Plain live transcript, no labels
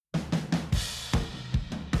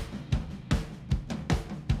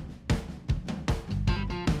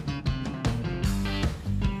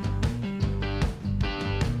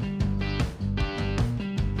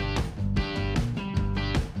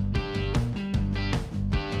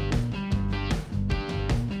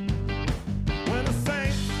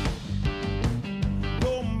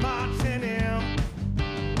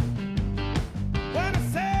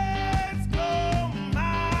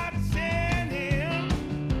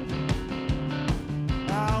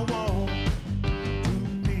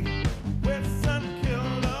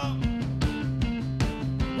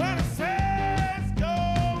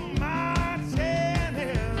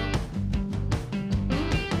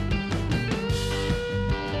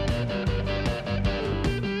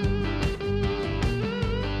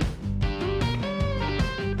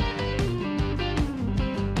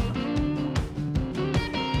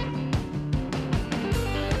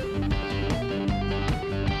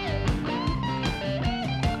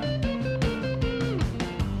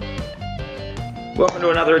Welcome to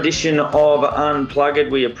another edition of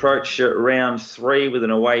Unplugged. We approach round three with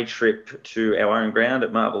an away trip to our own ground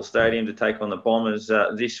at Marvel Stadium to take on the Bombers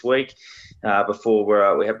this week.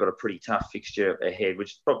 Before we have got a pretty tough fixture ahead,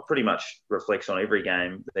 which pretty much reflects on every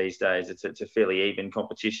game these days. It's a fairly even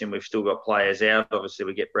competition. We've still got players out. Obviously,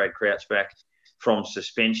 we get Brad Crouch back from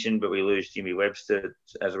suspension, but we lose Jimmy Webster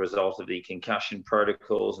as a result of the concussion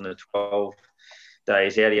protocols and the 12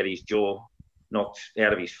 days out. He had his jaw knocked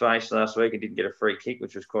out of his face last week and didn't get a free kick,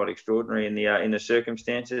 which was quite extraordinary in the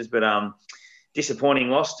circumstances. But disappointing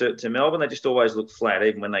loss to Melbourne. They just always looked flat,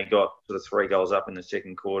 even when they got sort of 3 goals up in the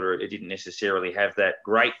second quarter. It didn't necessarily have that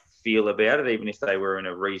great feel about it, even if they were in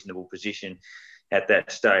a reasonable position at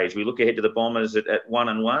that stage. We look ahead to the Bombers at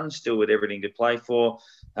 1-1, still with everything to play for.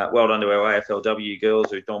 Well done to our AFLW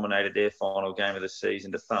girls who dominated their final game of the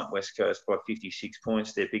season to thump West Coast by 56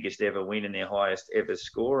 points, their biggest ever win and their highest ever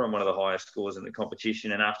score, and one of the highest scores in the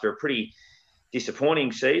competition. And after a pretty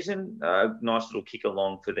disappointing season, nice little kick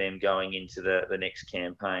along for them going into the next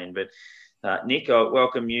campaign. But Nick, I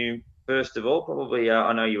welcome you first of all. Probably,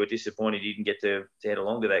 I know you were disappointed you didn't get to head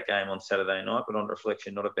along to that game on Saturday night, but on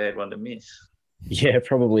reflection, not a bad one to miss. Yeah,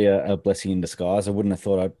 probably a blessing in disguise. I wouldn't have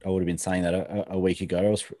thought I would have been saying that a week ago. I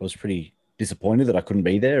was pretty disappointed that I couldn't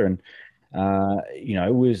be there, and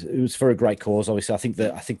it was for a great cause. Obviously, I think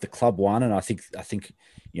the club won, and I think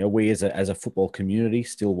we as a football community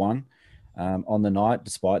still won on the night,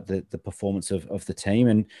 despite the performance of the team.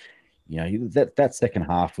 And that second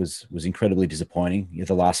half was incredibly disappointing.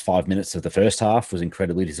 The last 5 minutes of the first half was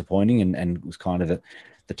incredibly disappointing, and was kind of the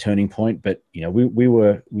turning point. But we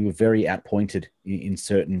were very outpointed in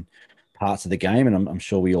certain parts of the game, and I'm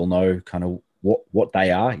sure we all know kind of what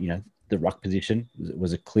they are. The ruck position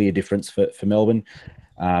was a clear difference for Melbourne.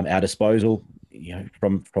 Our disposal,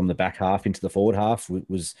 from the back half into the forward half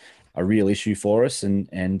was a real issue for us. And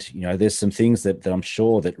there's some things that I'm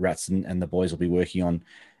sure that Rats and the boys will be working on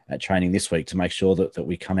at training this week to make sure that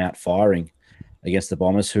we come out firing against the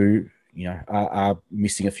Bombers, who are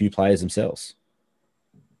missing a few players themselves.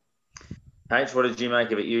 H, what did you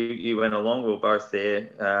make of it? You went along. We were both there,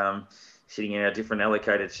 sitting in our different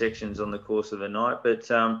allocated sections on the course of the night. But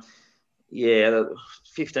yeah,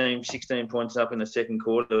 15, 16 points up in the second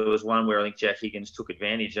quarter. There was one where I think Jack Higgins took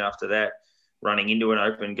advantage after that, running into an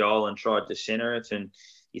open goal and tried to centre it. And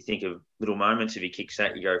you think of little moments. If he kicks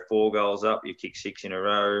that, you go 4 goals up. You kick 6 in a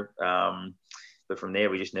row. But from there,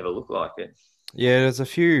 we just never looked like it. Yeah, there's a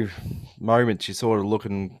few moments you sort of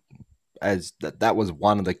looking as that was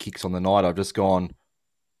one of the kicks on the night. I've just gone,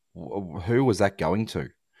 who was that going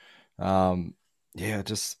to? Yeah,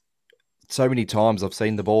 just so many times I've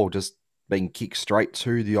seen the ball just being kicked straight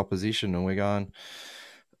to the opposition, and we're going,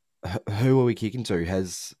 who are we kicking to?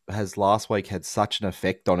 Has last week had such an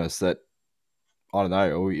effect on us that I don't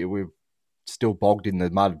know, we're still bogged in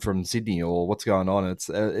the mud from Sydney, or what's going on?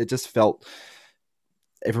 It just felt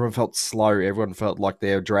everyone felt slow. Everyone felt like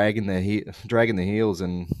they're dragging their heels,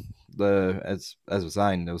 and as we're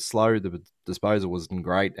saying, it was slow. The disposal wasn't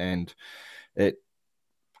great, and it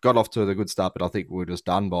got off to a good start. But I think we were just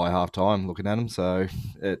done by half time looking at them. So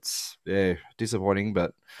it's disappointing,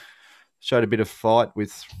 but showed a bit of fight.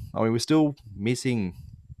 We're still missing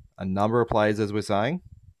a number of players, as we're saying.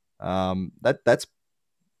 That's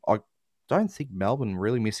I don't think Melbourne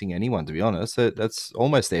really missing anyone, to be honest. That's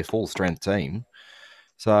almost their full strength team.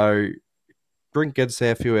 So Brink gets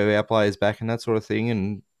a few of our players back and that sort of thing,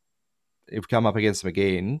 and if we come up against them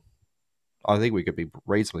again, I think we could be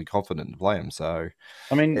reasonably confident to play them. So,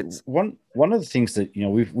 I mean, one of the things that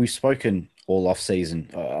we've spoken all off season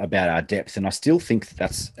about our depth, and I still think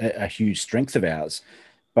that's a huge strength of ours.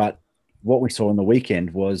 But what we saw on the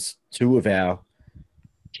weekend was 2 of our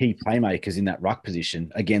key playmakers in that ruck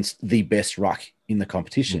position against the best ruck in the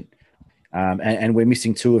competition. And we're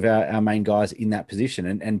missing 2 of our main guys in that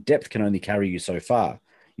position. And depth can only carry you so far.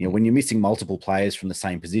 When you're missing multiple players from the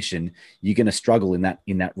same position, you're going to struggle in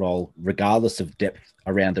that role, regardless of depth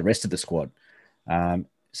around the rest of the squad.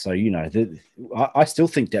 So I still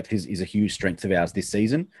think depth is a huge strength of ours this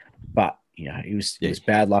season. But it was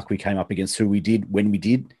bad luck. We came up against who we did when we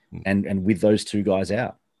did, and with those 2 guys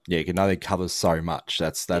out. Yeah, you can only cover so much.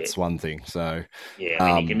 That's one thing. So yeah,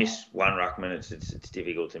 I mean, you can miss one ruckman. It's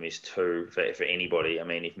difficult to miss 2 for anybody. I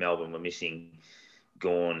mean, if Melbourne were missing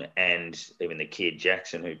Gawn and even the kid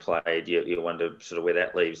Jackson who played, you wonder sort of where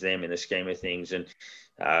that leaves them in the scheme of things. And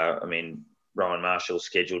I mean, Rowan Marshall's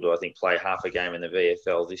scheduled to, I think, play half a game in the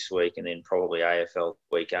VFL this week and then probably AFL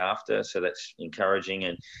week after. So that's encouraging.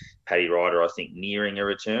 And Paddy Ryder, I think, nearing a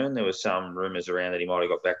return. There were some rumours around that he might have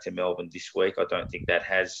got back to Melbourne this week. I don't think that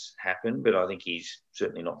has happened, but I think he's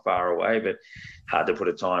certainly not far away. But hard to put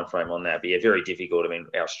a time frame on that. But yeah, very difficult. I mean,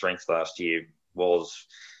 our strength last year was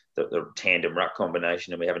the tandem ruck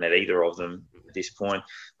combination, and we haven't had either of them at this point.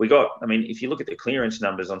 If you look at the clearance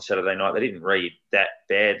numbers on Saturday night, they didn't read that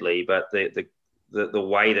badly, but the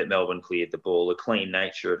way that Melbourne cleared the ball, the clean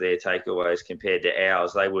nature of their takeaways compared to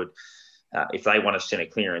ours, they would, if they want to send a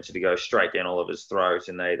clearance, to go straight down Oliver's throat,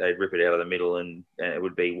 and they'd rip it out of the middle, and it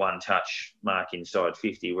would be one touch mark inside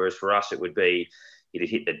 50, whereas for us it would be, he'd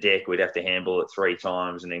hit the deck, we'd have to handball it 3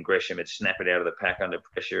 times, and then Gresham would snap it out of the pack under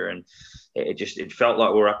pressure. And it felt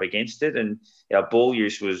like we were up against it. And our ball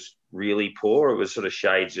use was really poor. It was sort of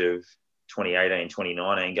shades of 2018,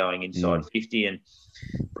 2019 going inside 50. And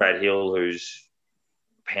Brad Hill, who's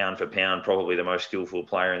pound for pound probably the most skillful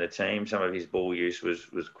player in the team, some of his ball use was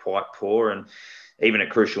quite poor. And even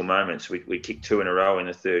at crucial moments, we kicked 2 in a row in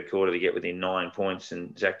the third quarter to get within 9 points,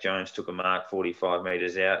 and Zach Jones took a mark 45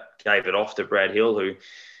 metres out, gave it off to Brad Hill, who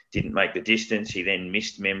didn't make the distance. He then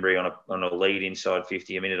missed Membry on a lead inside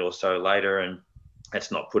 50 a minute or so later, and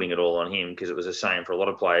that's not putting it all on him, because it was the same for a lot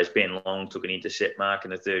of players. Ben Long took an intercept mark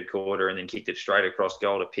in the third quarter and then kicked it straight across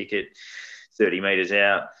goal to Pickett 30 metres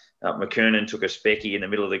out. McKernan took a specky in the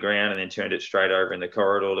middle of the ground and then turned it straight over in the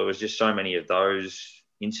corridor. There was just so many of those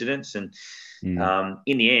incidents. And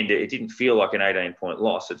in the end, it didn't feel like an 18-point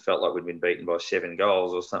loss. It felt like we'd been beaten by 7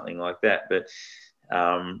 goals or something like that. But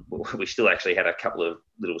we still actually had a couple of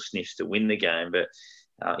little sniffs to win the game. But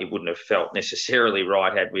it wouldn't have felt necessarily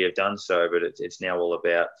right had we have done so. But it's now all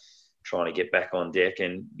about trying to get back on deck.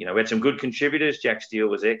 And, we had some good contributors. Jack Steele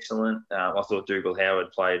was excellent. I thought Dougal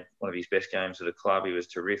Howard played one of his best games at the club. He was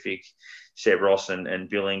terrific. Seb Ross and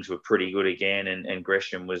Billings were pretty good again, and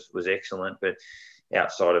Gresham was excellent. But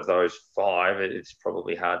outside of those 5, it's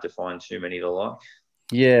probably hard to find too many to like.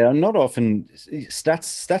 Yeah, not often.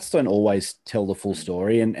 Stats don't always tell the full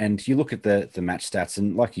story, and you look at the match stats,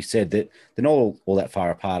 and like you said, that they're not all that far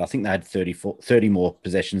apart. I think they had 30 more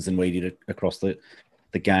possessions than we did across the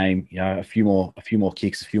game. A few more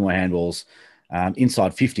kicks, a few more handballs.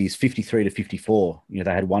 Inside 50s, 53 to 54. They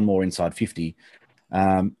had one more inside 50,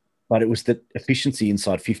 but it was the efficiency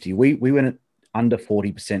inside 50. We went at under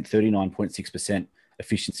 40%, 39.6%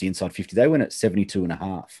 efficiency inside 50. They went at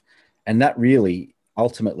 72.5%, and that really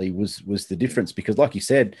ultimately was the difference, because like you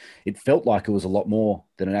said, it felt like it was a lot more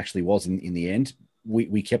than it actually was in the end.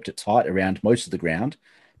 We kept it tight around most of the ground,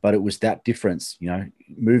 but it was that difference,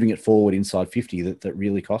 moving it forward inside 50 that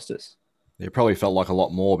really cost us. It probably felt like a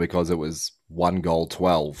lot more because it was 1 goal,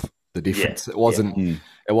 12. The difference. Yeah.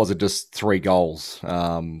 It wasn't just 3 goals.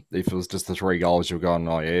 If it was just the 3 goals, you're going,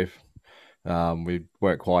 oh yeah, we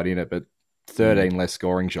weren't quite in it, but 13 less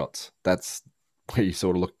scoring shots. That's where you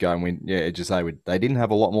sort of look going, they didn't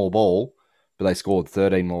have a lot more ball, but they scored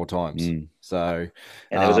 13 more times. So,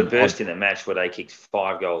 and there was a burst in the match where they kicked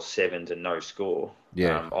 5 goals, 7 to no score.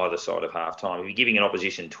 Either side of half time. If you're giving an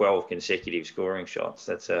opposition 12 consecutive scoring shots,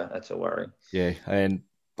 that's a worry. Yeah, and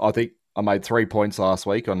I think I made 3 points last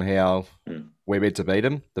week on how we're meant to beat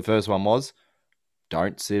them. The first one was,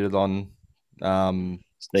 don't sit it on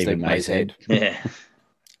Stephen May's head. Yeah.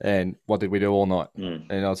 And what did we do all night?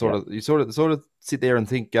 And I you sort of sit there and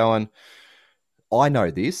think, going, I know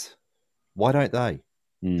this. Why don't they?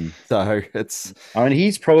 So it's. I mean,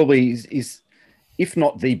 he's probably is, if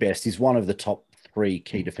not the best, he's one of the top 3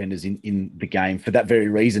 key defenders in the game. For that very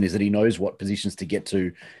reason, is that he knows what positions to get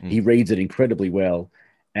to. He reads it incredibly well,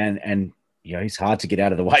 and he's hard to get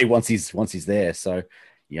out of the way once he's there. So.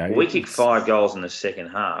 We kicked 5 goals in the second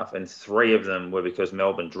half, and 3 of them were because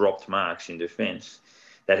Melbourne dropped marks in defence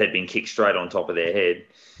that had been kicked straight on top of their head.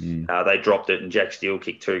 They dropped it, and Jack Steele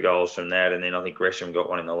kicked 2 goals from that, and then I think Gresham got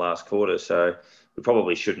one in the last quarter. So we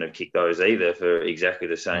probably shouldn't have kicked those either for exactly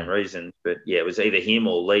the same reason. But, yeah, it was either him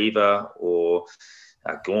or Lever or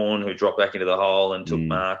Gawn who dropped back into the hole and took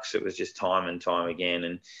marks. It was just time and time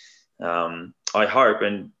again. And I hope,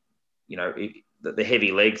 and, the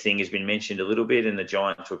heavy leg thing has been mentioned a little bit, and the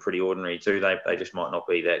Giants were pretty ordinary too. They just might not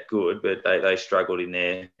be that good, but they struggled in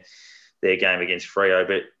their game against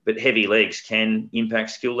Freo. But heavy legs can impact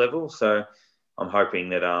skill level, so I'm hoping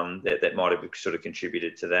that that might have sort of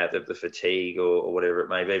contributed to that, the fatigue or whatever it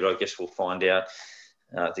may be. But I guess we'll find out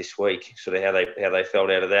this week sort of how they felt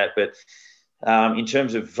out of that. But in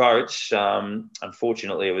terms of votes,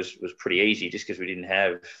 unfortunately, it was pretty easy just because we didn't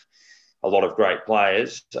have a lot of great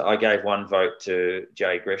players. I gave 1 vote to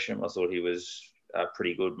Jay Gresham. I thought he was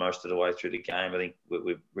pretty good most of the way through the game. I think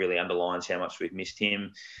we really underlines how much we've missed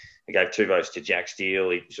him. I gave 2 votes to Jack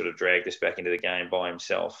Steele. He sort of dragged us back into the game by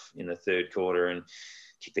himself in the third quarter and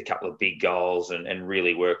kicked a couple of big goals and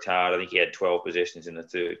really worked hard. I think he had 12 possessions in the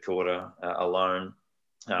third quarter alone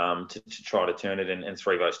to try to turn it. And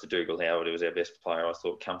 3 votes to Dougal Howard, who was our best player, I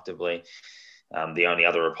thought, comfortably. The only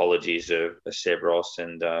other apologies are Seb Ross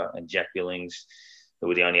and Jack Billings, who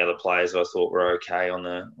were the only other players I thought were okay on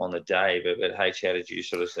the day. But H, how did you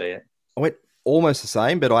sort of see it? I went almost the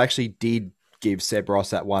same, but I actually did give Seb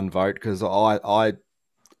Ross that 1 vote because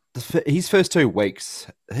his first 2 weeks,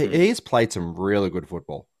 he has played some really good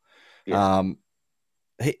football. Yeah.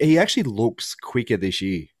 He actually looks quicker this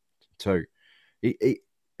year too. He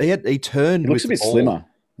turned. He looks a bit slimmer.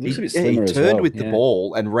 He turned with the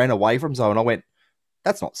ball and ran away from zone. I went,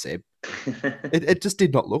 that's not Seb. it just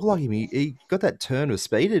did not look like him. He got that turn of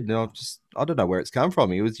speed, and I don't know where it's come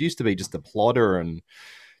from. He used to be just a plodder and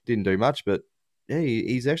didn't do much, but yeah,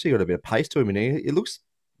 he's actually got a bit of pace to him, and he looks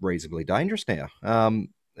reasonably dangerous now.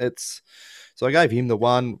 So I gave him the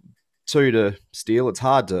 1, 2 to Steele. It's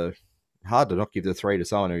hard to not give the 3 to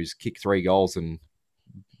someone who's kicked 3 goals and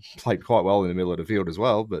played quite well in the middle of the field as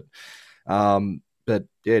well. But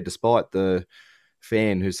yeah, despite the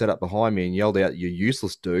fan who sat up behind me and yelled out, "You're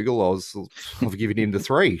useless, Dougal," I've given him the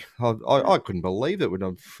 3. I couldn't believe it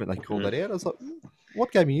when they called that out. I was like,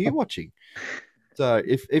 what game are you watching? So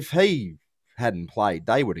if he hadn't played,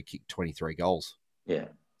 they would have kicked 23 goals. Yeah.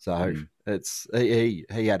 So it's he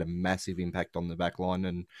had a massive impact on the back line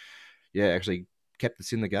and, yeah, actually kept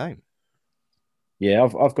us in the game. Yeah,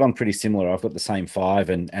 I've gone pretty similar. I've got the same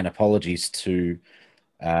 5 and apologies to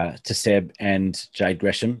Seb and Jade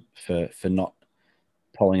Gresham for not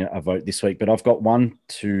polling a vote this week. But I've got 1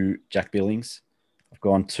 to Jack Billings. I've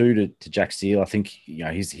gone 2 to Jack Steele. I think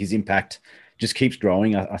his impact just keeps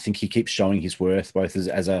growing. I think he keeps showing his worth both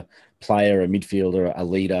as a player, a midfielder, a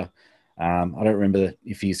leader. I don't remember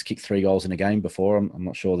if he's kicked 3 goals in a game before. I'm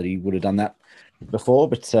not sure that he would have done that before.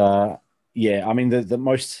 But yeah, I mean the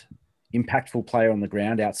most impactful player on the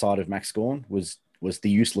ground outside of Max Gawn was the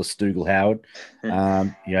useless Dougal Howard.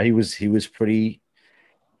 He was pretty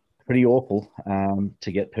awful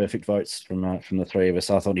to get perfect votes from the 3 of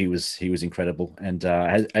us. I thought he was incredible and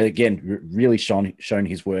has again really shown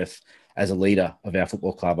his worth as a leader of our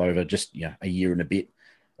football club over just a year and a bit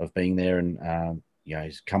of being there, and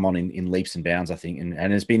he's come on in leaps and bounds, I think,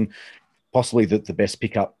 and has been possibly the best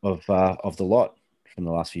pickup of the lot from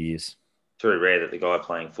the last few years. It's very rare that the guy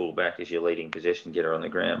playing fullback is your leading possession getter on the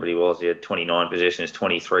ground, but he had 29 possessions,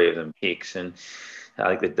 23 of them kicks, and I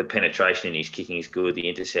think that the penetration in his kicking is good, the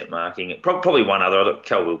intercept marking. Probably one other. I thought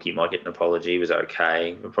Cal Wilkie might get an apology. He was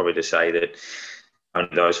okay. But probably to say that only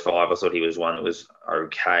those 5, I thought he was one that was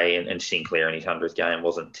okay, and Sinclair in his 100th game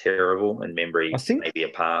wasn't terrible, and Membry maybe a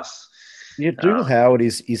pass. Yeah, Dougal Howard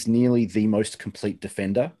is nearly the most complete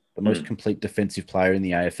defender, the most complete defensive player in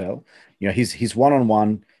the AFL. His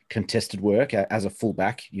one-on-one contested work as a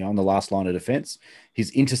fullback, on the last line of defense,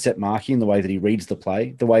 his intercept marking, the way that he reads the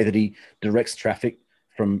play, the way that he directs traffic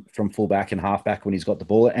from fullback and halfback when he's got the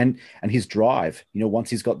ball, and his drive. Once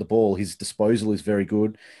he's got the ball, his disposal is very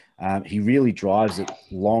good. He really drives it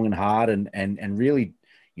long and hard, and really,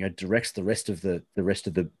 directs the rest of the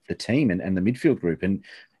team and the midfield group. And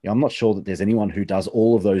I'm not sure that there's anyone who does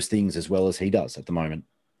all of those things as well as he does at the moment.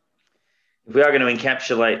 If we are going to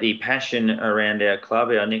encapsulate the passion around our club,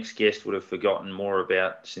 our next guest would have forgotten more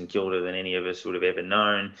about St Kilda than any of us would have ever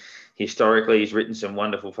known. Historically, he's written some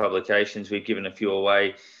wonderful publications. We've given a few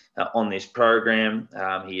away on this program.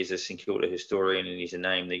 He is a St Kilda historian, and he's a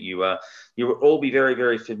name that you will all be very,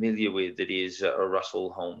 very familiar with. That is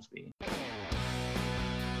Russell Holmesby.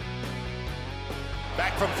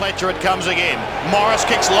 Back from Fletcher it comes again. Morris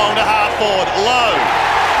kicks long to half forward. Low.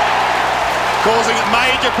 Causing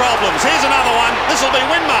major problems. Here's another one. This will be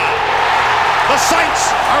Winmar. The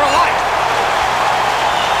Saints are alight.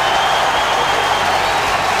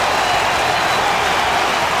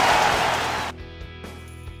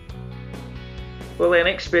 Well, our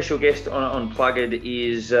next special guest on Unplugged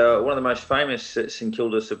is one of the most famous St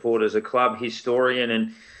Kilda supporters, a club historian,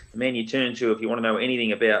 and the man you turn to if you want to know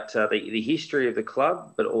anything about the history of the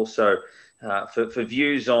club, but also for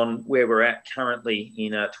views on where we're at currently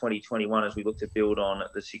in 2021 as we look to build on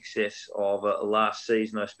the success of last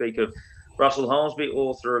season. I speak of Russell Holmesby,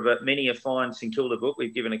 author of many a fine St Kilda book.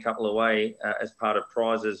 We've given a couple away as part of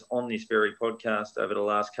prizes on this very podcast over the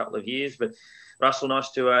last couple of years. But Russell,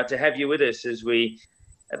 nice to have you with us as we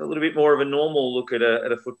have a little bit more of a normal look at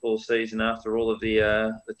a football season after all of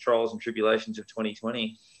the trials and tribulations of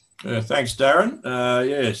 2020. Thanks,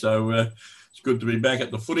 Darren. So it's good to be back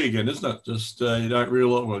at the footy again, isn't it? Just you don't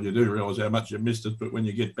realise, well, you do realise how much you missed it, but when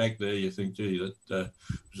you get back there, you think, gee, that was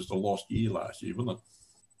just a lost year last year, wasn't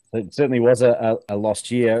it? It certainly was a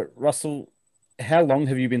lost year. Russell, how long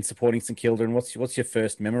have you been supporting St Kilda, and what's your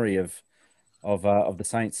first memory of the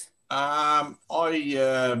Saints? I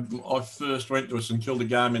first went to a St Kilda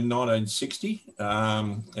game in 1960,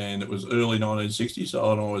 and it was early 1960, so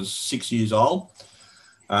I was 6 years old.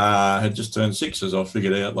 I had just turned 6, as I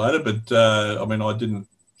figured out later, but I mean, I didn't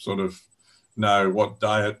sort of know what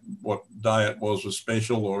day it was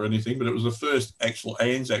special or anything, but it was the first actual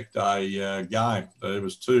Anzac Day game. There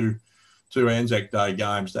was two Anzac Day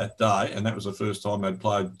games that day, and that was the first time they'd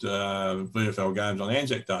played VFL games on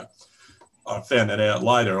Anzac Day. I found that out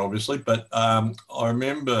later, obviously, but I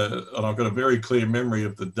remember, and I've got a very clear memory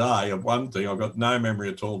of the day of one thing. I've got no memory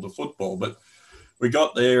at all of the football, but we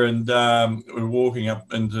got there and we were walking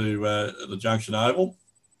up into the Junction Oval,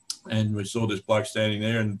 and we saw this bloke standing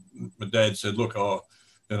there, and my dad said, look,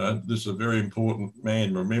 this is a very important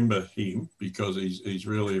man. Remember him, because he's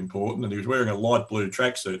really important. And he was wearing a light blue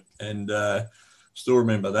tracksuit, and still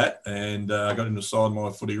remember that. And I got him to sign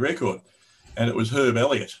my footy record. And it was Herb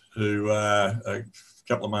Elliott, who a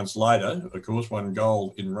couple of months later, of course, won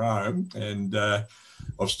gold in Rome. And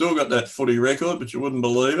I've still got that footy record, but you wouldn't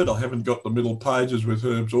believe it, I haven't got the middle pages with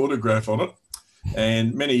Herb's autograph on it.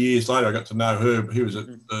 And many years later, I got to know Herb. He was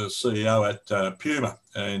the CEO at Puma,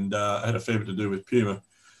 and I had a fair bit to do with Puma.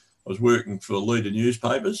 I was working for Leader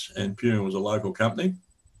Newspapers, and Puma was a local company.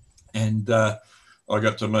 And I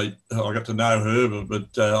got to know Herb,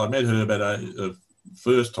 but I met Herb at a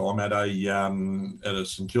first time at a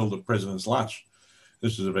St Kilda President's Lunch.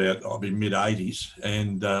 This is about, I'll be mid-80s,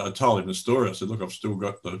 and I told him the story. I said, look, I've still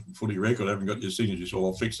got the footy record. I haven't got your signature, so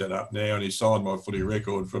I'll fix that up now. And he signed my footy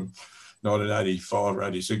record from 1985 or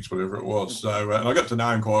 86, whatever it was. So and I got to know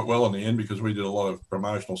him quite well in the end, because we did a lot of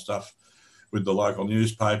promotional stuff with the local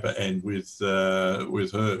newspaper and with Herb,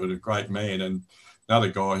 with a great man. And another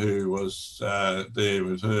guy who was there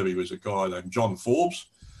with Herb, he was a guy named John Forbes,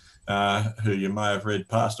 who you may have read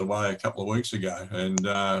passed away a couple of weeks ago. And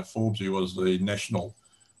Forbesy was the national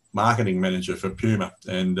marketing manager for Puma,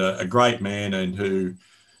 and a great man, and who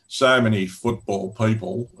so many football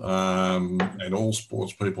people and all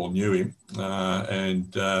sports people knew him.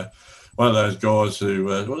 And one of those guys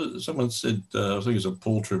who, someone said, I think it's a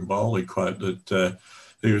Paul Trimboli quote, that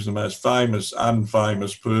he was the most famous,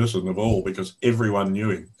 unfamous person of all, because everyone knew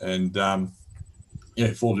him. And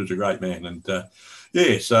Forbes was a great man. And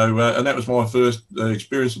and that was my first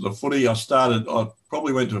experience of the footy. I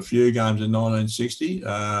probably went to a few games in 1960, in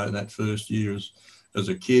that first year as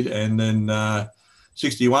a kid. And then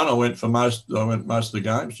 61, I went most of the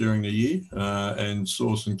games during the year, and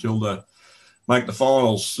saw St Kilda make the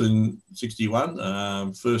finals in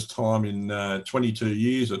 61. First time in 22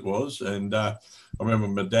 years it was. And I remember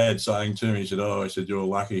my dad saying to me, he said, you're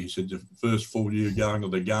lucky. He said, your first full year going to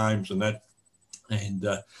the games and that, and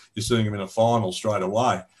you're seeing him in a final straight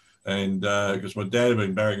away. And because my dad had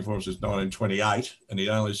been barracking for him since 1928, and he'd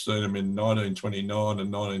only seen him in 1929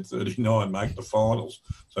 and 1939 make the finals.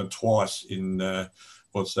 So twice in,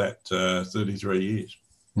 33 years.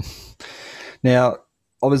 Now,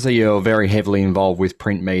 obviously you're very heavily involved with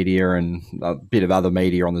print media and a bit of other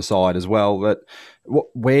media on the side as well. But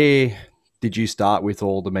where did you start with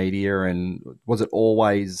all the media, and was it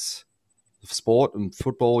always sport and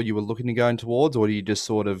football you were looking to go towards, or you just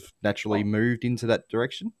sort of naturally moved into that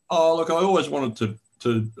direction? Oh, look, I always wanted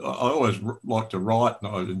I always liked to write,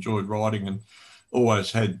 and I enjoyed writing, and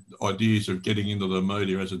always had ideas of getting into the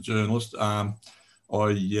media as a journalist. I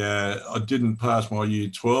didn't pass my year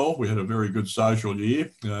 12. We had a very good social year,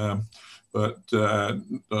 but I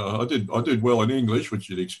did well in English, which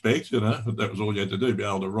you'd expect, but that was all you had to do, be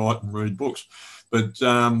able to write and read books. But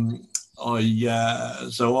like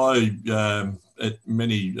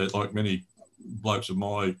many blokes of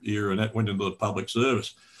my era, and that went into the public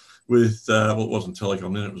service with, it wasn't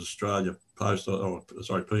Telecom then, it was Australia Post,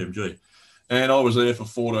 PMG. And I was there for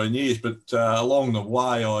 14 years, but along the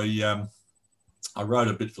way, I wrote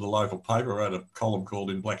a bit for the local paper. I wrote a column called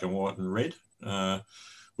In Black and White and Red,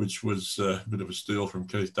 which was a bit of a steal from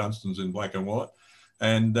Keith Dunstan's In Black and White.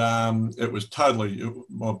 And it was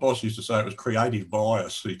my boss used to say it was creative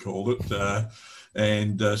bias, he called it.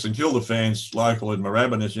 And St Kilda fans local in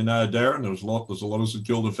Moorabbin, as you know, Darren, there's a lot of St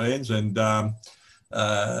Kilda fans, and the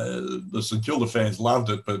St Kilda fans loved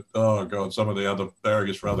it, but oh God, some of the other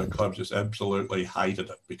barragers for other clubs just absolutely hated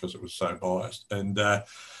it because it was so biased. And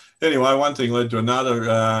anyway, one thing led to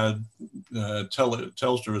another.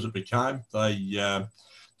 Telstra, as it became,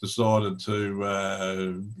 decided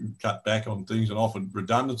to cut back on things and offered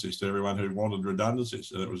redundancies to everyone who wanted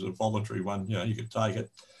redundancies. And it was a voluntary one, you could take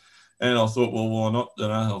it. And I thought, well, why not?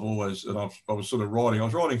 I was sort of writing. I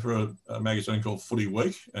was writing for a magazine called Footy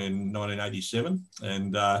Week in 1987.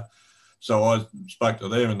 And so I spoke to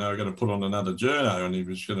them, and they were going to put on another journo, and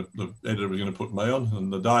the editor was going to put me on.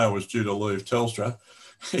 And the day I was due to leave Telstra,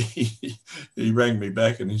 he rang me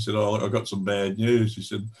back and he said, "Oh, I got some bad news." He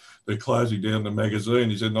said, "They're closing down the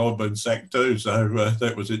magazine." He said, "And I've been sacked too." So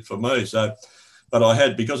that was it for me. So,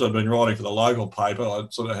 but because I'd been writing for the local paper, I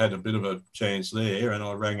sort of had a bit of a chance there, and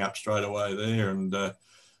I rang up straight away there. And I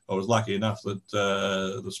was lucky enough that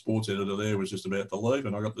the sports editor there was just about to leave,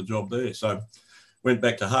 and I got the job there. So went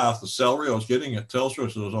back to half the salary I was getting at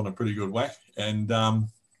Telstra, so I was on a pretty good whack. And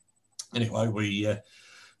anyway,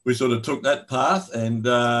 we sort of took that path, and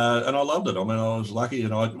I loved it. I mean, I was lucky,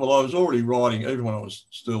 and I was already writing, even when I was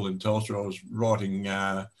still in Telstra, I was writing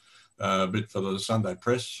a bit for the Sunday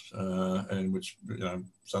Press, and which,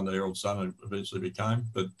 Sunday Herald Sun eventually became,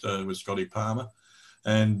 but with Scotty Palmer.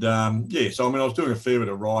 And so I mean, I was doing a fair bit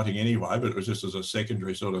of writing anyway, but it was just as a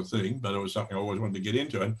secondary sort of thing, but it was something I always wanted to get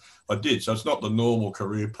into, and I did. So it's not the normal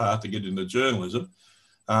career path to get into journalism.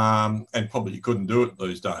 And probably you couldn't do it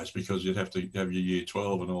these days because you'd have to have your year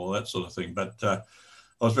 12 and all that sort of thing. But I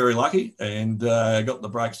was very lucky, and got the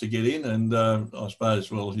breaks to get in. And I suppose,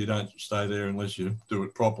 well, you don't stay there unless you do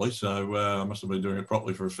it properly. So I must have been doing it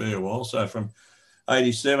properly for a fair while. So from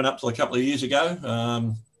 87 up to a couple of years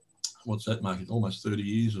ago, what's that make it? Almost 30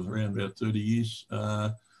 years, or around about 30 years.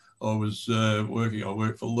 I was working. I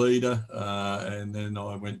worked for Leader, and then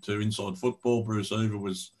I went to Inside Football. Bruce Eva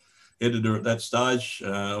was editor at that stage.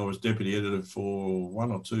 I was deputy editor for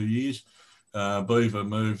 1 or 2 years. Beaver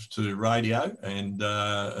moved to radio, and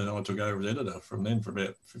I took over as editor from then for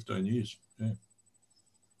about 15 years. Yeah.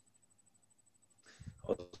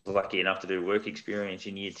 I was lucky enough to do work experience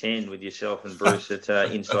in year 10 with yourself and Bruce at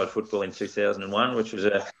Inside Football in 2001, which was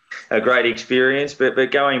a great experience.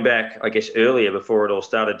 But going back, I guess, earlier, before it all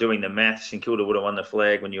started, doing the maths, St Kilda would have won the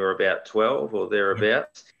flag when you were about 12 or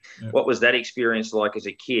thereabouts. Yeah. What was that experience like as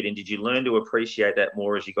a kid? And did you learn to appreciate that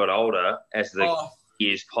more as you got older, as the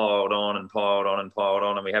years piled on and piled on and piled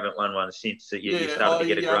on, and we haven't won one since? That you started to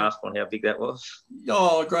get a grasp on how big that was?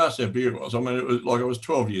 I grasped how big it was. I mean, it was like I was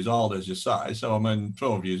 12 years old, as you say. So, I mean,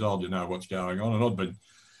 12 years old, you know what's going on. And I'd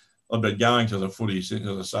been going to the footy, as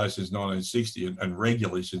I say, since 1960 and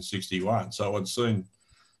regularly since 61. So I'd seen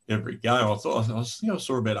every game. I think I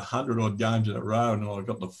saw about 100 odd games in a row, and I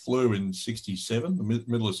got the flu in 67, the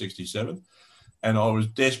middle of 67. And I was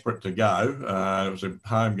desperate to go. It was a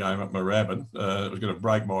home game at Moorabbin. It was going to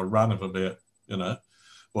break my run of about, 5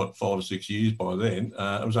 or 6 years by then.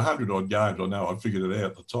 It was 100 odd games. I know, I figured it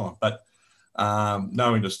out at the time. But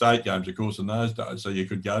knowing the state games, of course, in those days, so you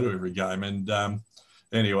could go to every game. And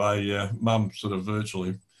anyway, Mum sort of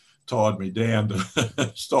virtually tied me down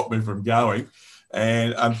to stop me from going.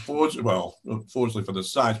 And unfortunately for the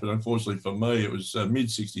Saints, but unfortunately for me, it was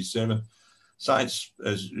mid-67. Saints,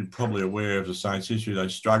 as you're probably aware of the Saints history, they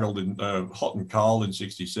struggled in hot and cold in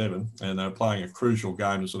 67, and they were playing a crucial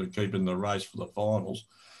game to sort of keep in the race for the finals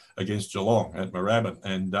against Geelong at Moorabbin.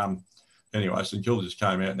 And anyway, St Kilda just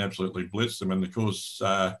came out and absolutely blitzed them. And of course,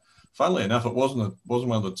 funnily enough, it wasn't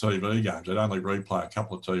one of the TV games. They'd only replay a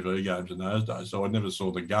couple of TV games in those days, so I never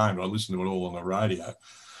saw the game, but I listened to it all on the radio.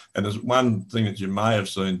 And there's one thing that you may have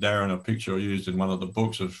seen, Darren, a picture I used in one of the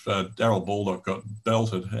books of Darryl Baldock got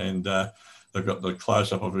belted, and they've got the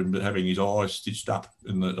close-up of him having his eyes stitched up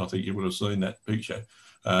I think you would have seen that picture,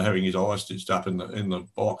 having his eyes stitched up in the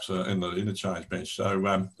box, in the interchange bench,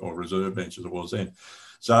 so or reserve bench as it was then.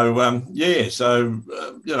 So, look,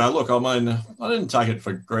 I mean, I didn't take it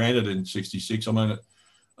for granted in 66. I mean,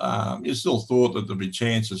 you still thought that there'd be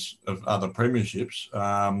chances of other premierships.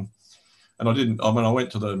 And I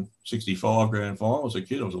went to the 65 grand final as a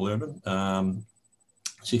kid. I was 11.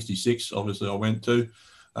 66, obviously, I went to.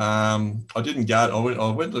 I didn't go. I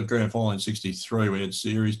went to the grand final in 63. We had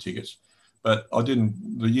series tickets, but I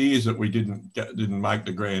didn't. The years that we didn't make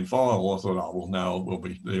the grand final, I thought, oh well, no, we'll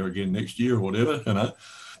be there again next year or whatever, But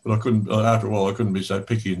I couldn't. After a while, I couldn't be so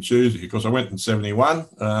picky and choosy because I went in 71,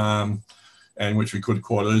 and which we could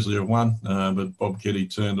quite easily have won, but Bob Ketty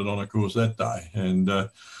turned it on, of course, that day, and.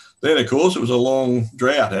 Then, of course, it was a long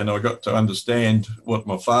drought, and I got to understand what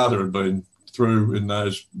my father had been through in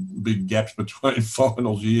those big gaps between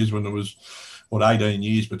finals years when there was, 18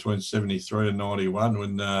 years between 73 and 91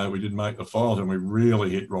 when we didn't make the finals, and we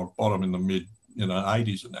really hit rock bottom in the mid,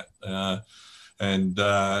 80s and that.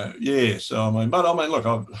 So,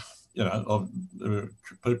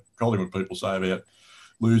 look, Collingwood people say about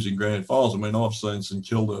losing grand finals. I mean, I've seen St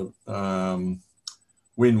Kilda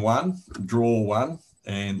win 1, draw 1,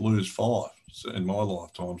 and lose 5 in my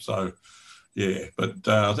lifetime. So, yeah. But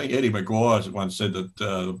I think Eddie Maguire once said that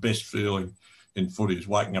the best feeling in footy is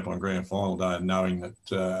waking up on grand final day and knowing that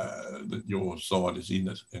that your side is in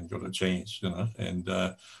it and got a chance, And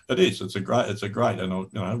it is. It's a great.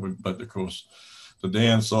 And but of course, the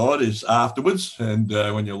downside is afterwards, and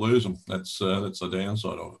when you lose them, that's the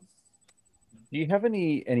downside of it. Do you have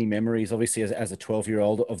any memories, obviously, as a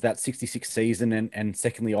 12-year-old, of that 66 season and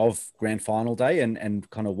secondly of grand final day and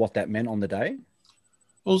kind of what that meant on the day?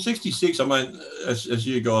 Well, 66, I mean, as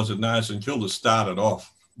you guys have noticed, St Kilda started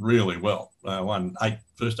off really well, won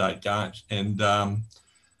first 8 games. And I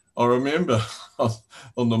remember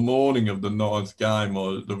on the morning of the 9th game,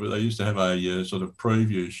 they used to have a sort of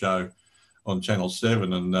preview show on Channel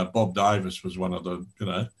 7, and Bob Davis was one of the,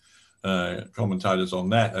 commentators on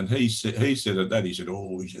that, and he said at that, he said,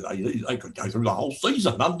 they could go through the whole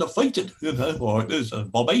season undefeated, like this,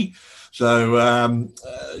 Bobby. So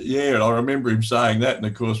and I remember him saying that, and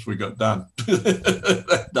of course we got done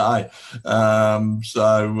that day.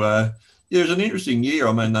 It was an interesting year.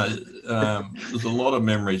 I mean, there's a lot of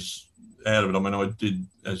memories out of it. I mean, I did,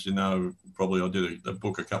 as you know, I did a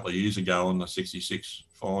book a couple of years ago on the 66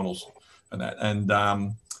 finals and that, and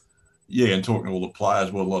and talking to all the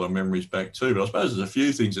players, well, a lot of memories back too. But I suppose there's a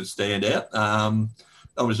few things that stand out.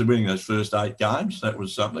 Obviously, winning those first 8 games, that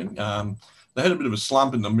was something. They had a bit of a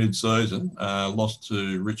slump in the mid-season, lost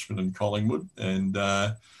to Richmond and Collingwood, and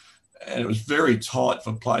it was very tight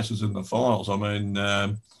for places in the finals. I mean,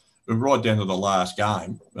 right down to the last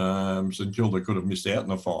game, St Kilda could have missed out in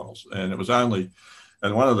the finals, and it was only.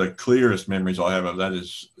 And one of the clearest memories I have of that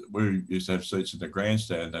is we used to have seats in the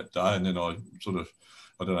grandstand that day, and then I don't know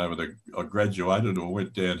whether I graduated or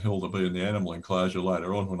went downhill to be in the animal enclosure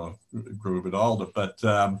later on when I grew a bit older. But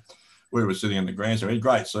we were sitting in the grandstand. We had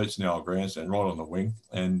great seats in the old grandstand, right on the wing.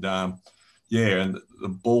 And and the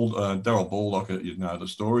Daryl Baldock, you know the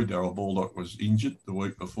story. Daryl Baldock was injured the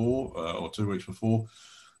week before or 2 weeks before.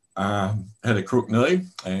 Had a crook knee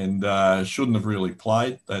and shouldn't have really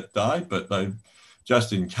played that day, but they,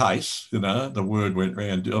 just in case, the word went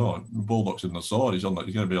round, Baldock's in the side, he's going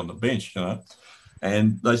to be on the bench,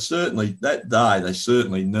 And that day, they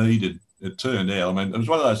certainly needed, it turned out, I mean, it was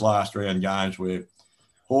one of those last round games where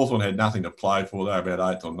Hawthorn had nothing to play for. They were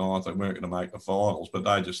about 8th or 9th. They weren't going to make the finals, but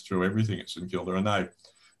they just threw everything at St Kilda,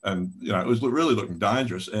 and it was really looking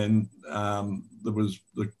dangerous. And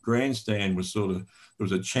the grandstand was there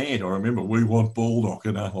was a chant. I remember, "We want Baldock,"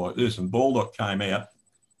 like this. And Baldock came out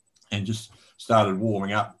and just started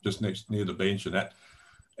warming up just near the bench and that.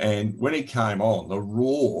 And when he came on, the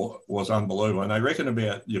roar was unbelievable. And they reckon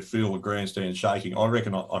about you feel the grandstand shaking. I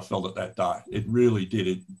reckon I felt it that day. It really did.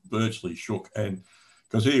 It virtually shook. And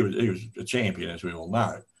because he was a champion, as we all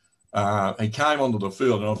know. He came onto the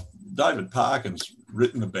field, and David Parkin's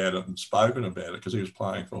written about it and spoken about it because he was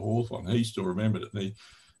playing for Hawthorn. He still remembered it. And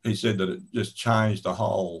he said that it just changed the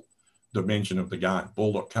whole dimension of the game.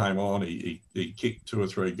 Baldock came on, he kicked 2 or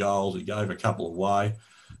 3 goals, he gave a couple away,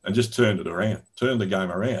 and just turned the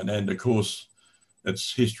game around. And of course,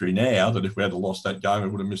 it's history now that if we had lost that game, we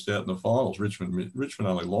would have missed out in the finals. Richmond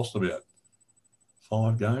only lost about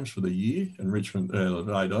 5 games for the year, and Richmond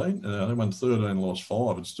 18. They won 13, lost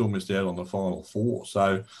 5, and still missed out on the final 4.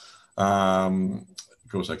 So,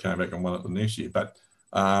 of course, they came back and won it the next year. But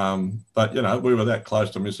we were that close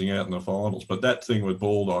to missing out in the finals. But that thing with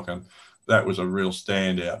Baldock, and that was a real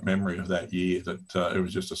standout memory of that year. That it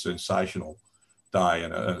was just a sensational day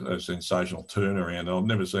and a sensational turnaround. And I've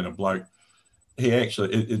never seen a bloke.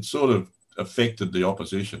 It sort of affected the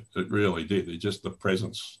opposition. It really did. Just the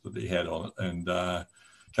presence that he had on it, and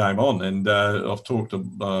came on. And I've talked to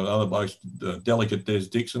other blokes. Delicate Des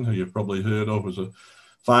Dixon, who you've probably heard of, was a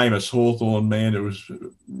famous Hawthorn man who was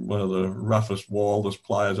one of the roughest, wildest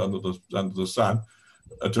players under the sun.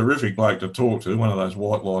 A terrific bloke to talk to. One of those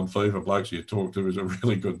white line fever blokes you talk to is a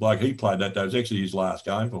really good bloke. He played that day. It was actually his last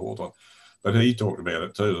game for Hawthorn, but he talked about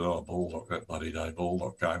it too. That Baldock, that bloody day,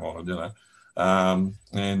 Baldock came on, and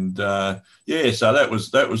so that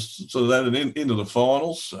was sort of that, and into the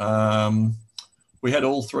finals. We had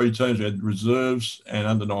all 3 teams. We had reserves and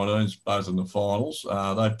under-19s both in the finals.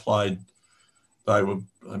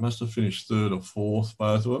 They must have finished 3rd or 4th,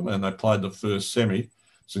 both of them, and they played the first semi.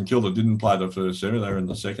 St Kilda didn't play the first semi; they were in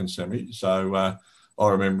the second semi. So I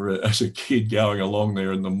remember as a kid going along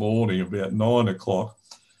there in the morning about 9 o'clock,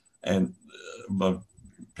 and my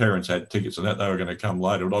parents had tickets and that they were going to come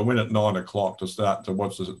later. But I went at 9 o'clock to start to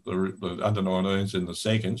watch the under-19s in the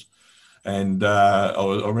seconds, And I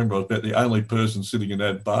remember I was about the only person sitting in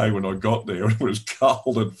that bay when I got there. It was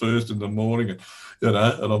cold at first in the morning, and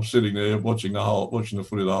I'm sitting there watching the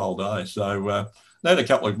footy the whole day. So they had a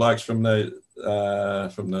couple of blokes from the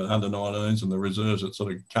under-19s and the reserves that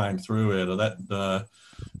sort of came through out of that.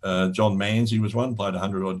 John Manzi was one, played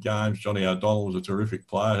 100-odd games. Johnny O'Donnell was a terrific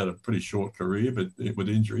player, had a pretty short career, but with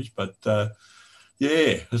injuries. But so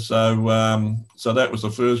that was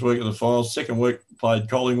the first week of the finals. Second week, played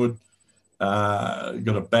Collingwood.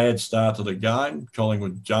 Got a bad start to the game.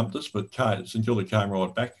 Collingwood jumped us, but St Kilda came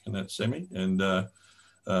right back in that semi. And there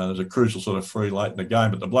was a crucial sort of free late in the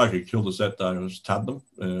game. But the bloke who killed us that day was Tuddenham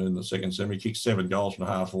in the second semi. Kicked 7 goals from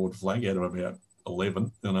a half-forward flank out of about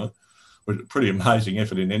 11, Pretty amazing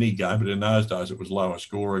effort in any game, but in those days it was lower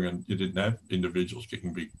scoring and you didn't have individuals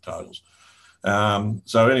kicking big totals.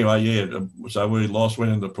 So we lost,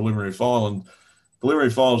 went into the preliminary final, and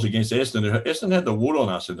preliminary finals against Essendon. Essendon had the wood on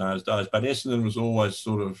us in those days, but Essendon was always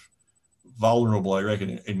sort of vulnerable, I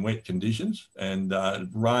reckon, in wet conditions, and it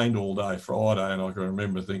rained all day Friday, and I can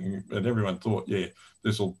remember thinking, and everyone thought,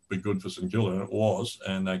 this will be good for St Kilda, and it was,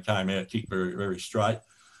 and they came out, kicked very, very straight.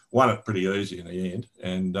 Won it pretty easy in the end,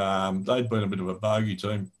 and they'd been a bit of a bogey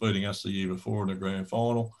team, beating us the year before in the grand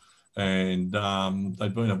final, and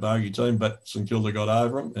they'd been a bogey team, but St Kilda got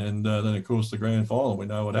over them, and then, of course, the grand final, we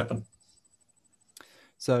know what happened.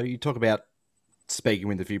 So you talk about speaking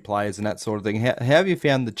with a few players and that sort of thing. How have you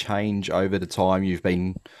found the change over the time you've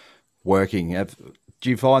been working? Do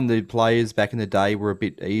you find the players back in the day were a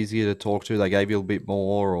bit easier to talk to? They gave you a bit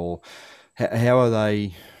more, or how are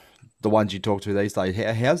they... the ones you talk to these days?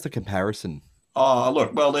 How's the comparison? Oh,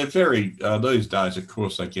 look, well, they're very these days. Of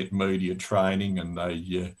course, they get media training, and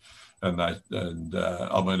and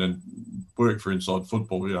work for Inside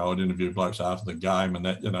Football. I'd interview blokes after the game, and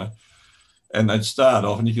that, and they'd start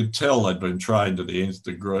off, and you could tell they'd been trained to the nth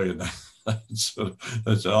degree, and they'd say,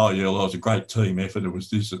 "Oh yeah, well, it was a great team effort. It was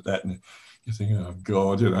this, that," and you think, "Oh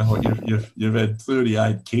God, you've had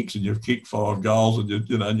 38 kicks and you've kicked 5 goals, and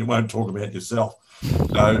and you won't talk about yourself."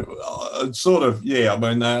 So it's sort of, they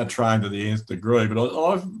are trained to the nth degree, but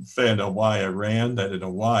I've found a way around that in a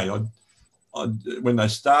way. When they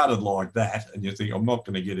started like that, and you think, I'm not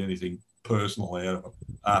going to get anything personal out of it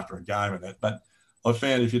after a game and that, but I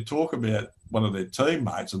found if you talk about one of their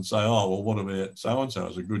teammates and say, "Oh, well, what about so-and-so? It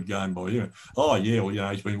was a good game by you." "Oh, yeah,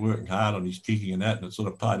 well, he's been working hard on his kicking and that, and it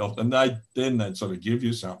sort of paid off." And they'd sort of give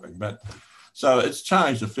you something. But so it's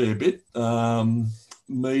changed a fair bit.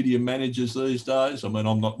 Media managers these days. I mean,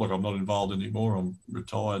 I'm not involved anymore. I'm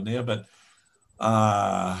retired now, but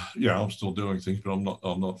I'm still doing things, but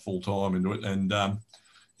I'm not full time into it. And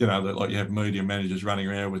you have media managers running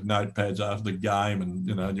around with notepads after the game,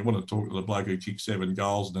 and you want to talk to the bloke who kicked 7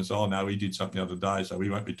 goals, and they say, "Oh no, he did something the other day, so we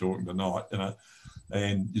won't be talking tonight."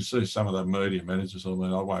 And you see some of the media managers. I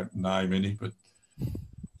mean, I won't name any, but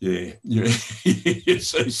yeah, you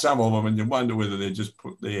see some of them, and you wonder whether they're just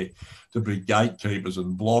put there to be gatekeepers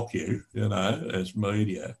and block you, as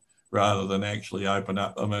media, rather than actually open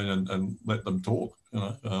up, and let them talk,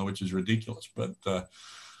 which is ridiculous. But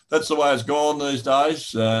that's the way it's gone these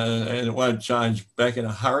days, and it won't change back in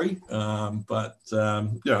a hurry. But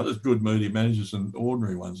there's good media managers and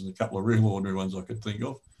ordinary ones, and a couple of real ordinary ones I could think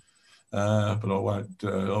of. But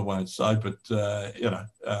I won't say. But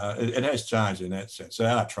it has changed in that sense. They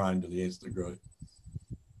are trained to the nth degree.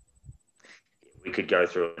 We could go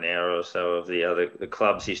through an hour or so of the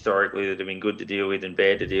clubs historically that have been good to deal with and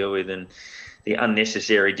bad to deal with, and the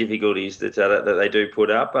unnecessary difficulties that they do put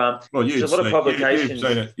up. Well, there's a lot of publications.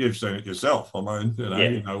 You've seen it yourself. I mean,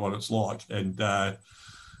 you know what it's like, and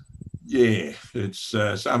it's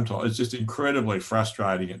sometimes it's just incredibly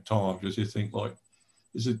frustrating at times, because you think, like,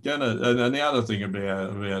 is it gonna? And the other thing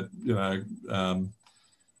about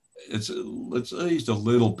it's eased a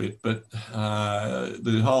little bit, but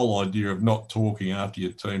the whole idea of not talking after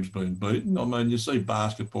your team's been beaten. I mean, you see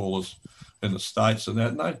basketballers in the States and that,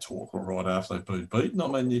 and they talk all right after they've been beaten. I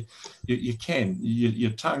mean, you can,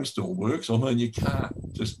 your tongue still works. I mean, you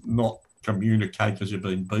can't just not communicate because you've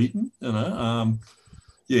been beaten,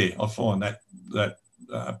 I find that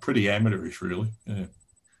pretty amateurish, really.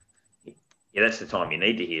 Yeah, that's the time you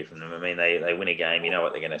need to hear from them. I mean, they win a game, you know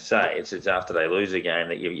what they're going to say. It's after they lose a game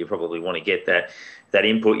that you probably want to get that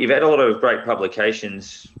input. You've had a lot of great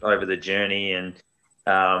publications over the journey, and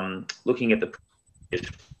looking at the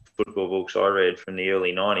football books I read from the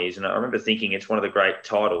early 90s, and I remember thinking it's one of the great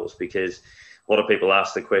titles, because a lot of people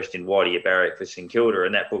ask the question, why do you barrack for St Kilda?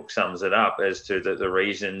 And that book sums it up as to the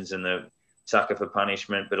reasons and the sucker for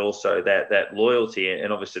punishment, but also that loyalty.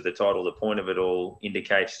 And obviously the title, the point of it all,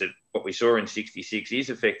 indicates that what we saw in 66 is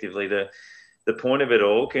effectively the the point of it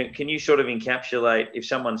all. Can you sort of encapsulate, if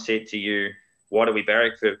someone said to you, why do we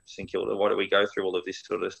barrack for St Kilda? Why do we go through all of this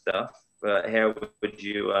sort of stuff? How would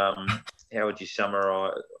you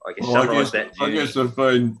summarise? Summarise that journey. I guess there've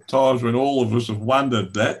been times when all of us have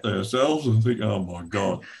wondered that ourselves and think, oh my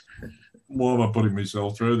God, why am I putting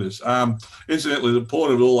myself through this? Incidentally, the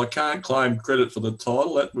point of it all, I can't claim credit for the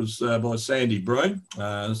title. That was by Sandy Breen.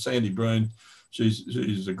 Sandy Breen,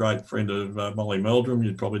 she's a great friend of Molly Meldrum.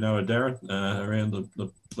 You'd probably know her, Darren, around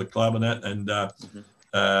the club and that.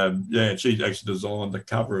 And she actually designed the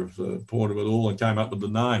cover of the point of it all and came up with the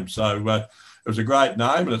name. So it was a great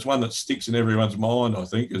name, and it's one that sticks in everyone's mind, I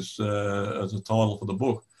think, as a title for the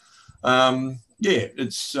book. The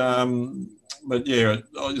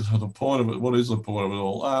point of it, what is the point of it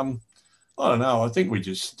all? I don't know. I think we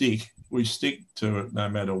just stick. We stick to it no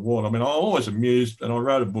matter what. I mean, I'm always amused, and I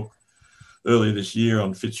wrote a book earlier this year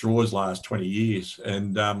on Fitzroy's last 20 years,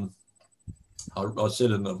 and I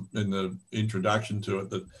said in the introduction to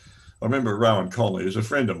it that I remember Rowan Conley, who's a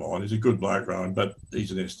friend of mine. He's a good bloke, Rowan, but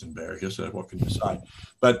he's an Eston barracker, so what can you say?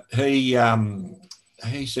 But he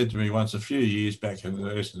said to me once a few years back in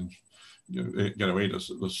the Eston, going to hit a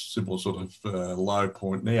simple sort of low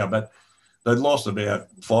point now, but they'd lost about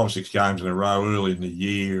 5 or 6 games in a row early in the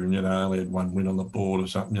year, and only had one win on the board or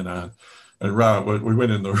something, And Rowan, we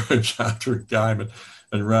went in the rooms after a game,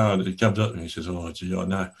 and Rowan, he comes up and he says, "Oh, gee, I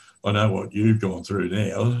know what you've gone through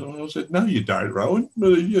now." I said, "No, you don't, Rowan.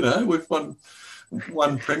 We've won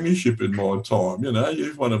one premiership in my time.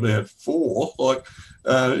 You've won about 4.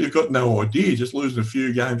 You've got no idea, just losing a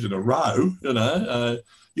few games in a row.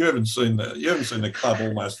 You haven't seen the club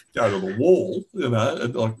almost go to the wall. And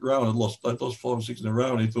like Rowan had lost 5 or 6 in a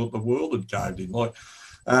row, and he thought the world had caved in.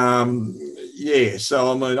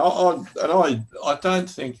 So I mean, I don't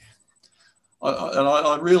think,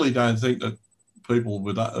 I really don't think that people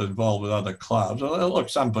involved with other clubs, like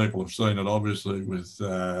some people have seen it obviously with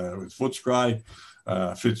Footscray,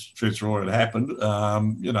 Fitzroy had happened,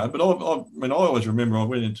 but I always remember I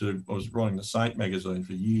was writing the Saint magazine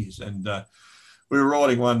for years, and we were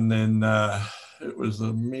writing one then, it was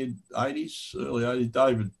the mid-80s, early 80s,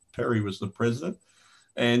 David Perry was the president.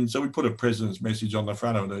 And so we put a president's message on the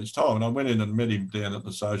front of it each time. And I went in and met him down at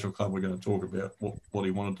the social club. We're going to talk about what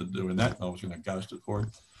he wanted to do in that. And I was going to ghost it for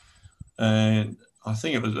him. And I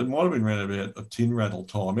think it might have been around about a tin rattle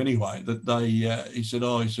time anyway, that he said,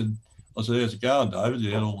 I said, how's it going, David?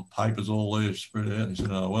 You had all the papers all there spread out. He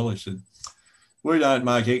said, he said, we don't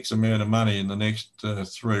make X amount of money in the next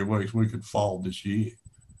 3 weeks. We could fold this year.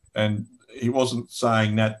 And he wasn't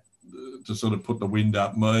saying that to sort of put the wind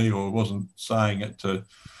up me, or wasn't saying it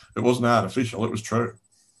wasn't artificial, it was true.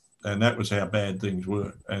 And that was how bad things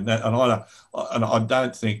were. And I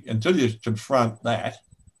don't think, until you confront that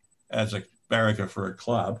as a barracker for a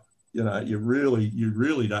club, you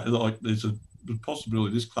really don't, like, there's a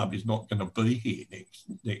possibility this club is not going to be here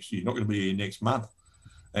next year, not going to be here next month.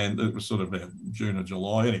 And it was sort of about June or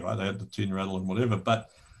July anyway, they had the tin rattle and whatever,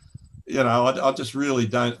 but I just really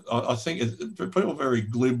don't. I think people very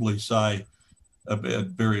glibly say about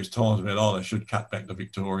various times about, they should cut back the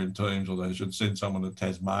Victorian teams, or they should send someone to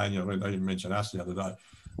Tasmania. I mean, they didn't mention us the other day.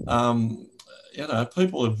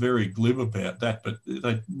 People are very glib about that, but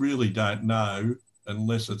they really don't know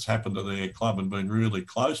unless it's happened to their club and been really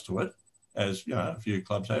close to it, as a few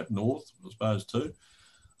clubs have, North, I suppose, too.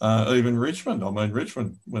 Even Richmond. I mean,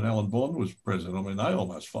 Richmond, when Alan Bond was president, they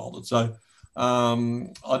almost folded. So,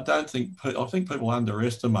 I think people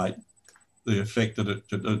underestimate the effect that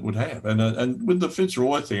it would have, and with the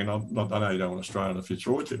Fitzroy thing, and I know you don't want to stray on the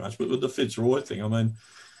Fitzroy too much, but with the Fitzroy thing,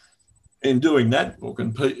 in doing that book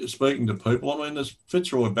and speaking to people, there's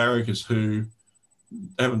Fitzroy barrackers who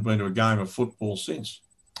haven't been to a game of football since,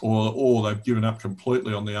 or they've given up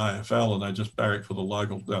completely on the AFL and they just barrack for the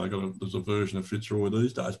local. There's a version of Fitzroy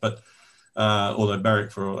these days, but. Or they barrack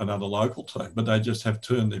for another local team, but they just have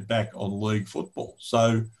turned their back on league football.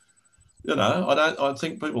 So, I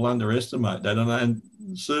think people underestimate that, and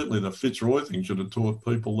certainly the Fitzroy thing should have taught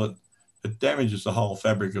people that it damages the whole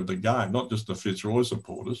fabric of the game, not just the Fitzroy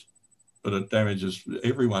supporters, but it damages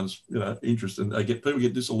everyone's interest, and people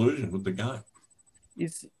get disillusioned with the game.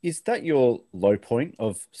 Is that your low point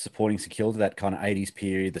of supporting St Kilda, that kind of 80s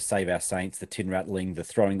period, the Save Our Saints, the tin rattling, the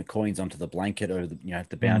throwing the coins onto the blanket or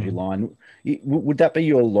the boundary line? Would that be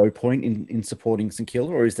your low point in supporting St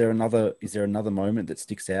Kilda, or is there another moment that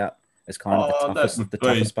sticks out as kind of the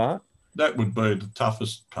toughest part? That would be the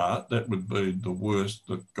toughest part. That would be the worst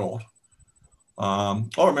that got. I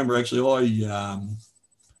remember actually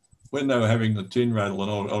when they were having the tin rattle,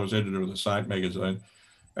 and I was editor of the Saint magazine,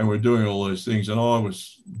 and we're doing all these things, and I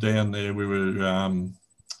was down there. We were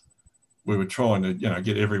we were trying to,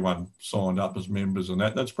 get everyone signed up as members, and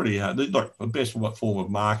that's pretty hard. Like the best form of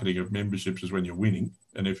marketing of memberships is when you're winning,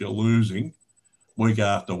 and if you're losing week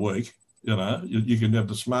after week, you can have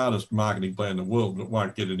the smartest marketing plan in the world, but it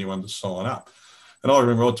won't get anyone to sign up. And I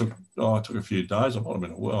remember I took a few days. I might have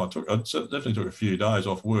been I definitely took a few days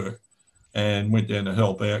off work and went down to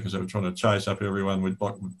help out because they were trying to chase up everyone.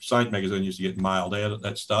 Like Saint magazine used to get mailed out at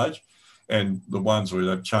that stage, and the ones where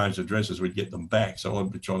they'd changed addresses, we'd get them back. So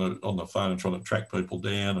I'd be on the phone and trying to track people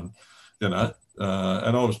down, and and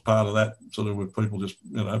I was part of that sort of with people just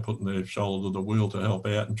putting their shoulder to the wheel to help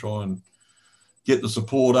out and try and get the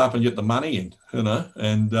support up and get the money in,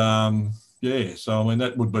 and so I mean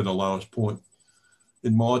that would be the lowest point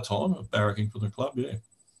in my time of barracking for the club. Yeah.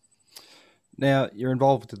 Now you're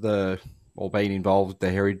involved with being involved with the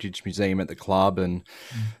Heritage Museum at the club, and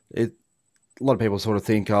a lot of people sort of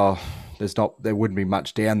think, there wouldn't be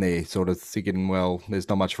much down there, sort of thinking, well, there's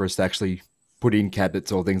not much for us to actually put in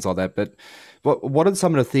cabinets or things like that. But what are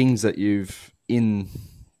some of the things that you've in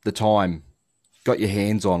the time got your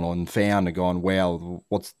hands on and found and gone, wow,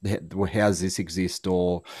 how does this exist,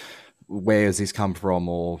 or where has this come from,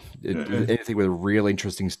 or anything with a real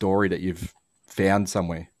interesting story that you've found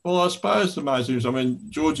somewhere? Well, I suppose the most things,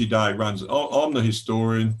 Georgie Day runs, I'm the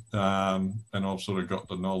historian, and I've sort of got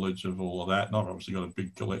the knowledge of all of that. And I've obviously got a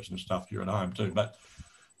big collection of stuff here at home too, but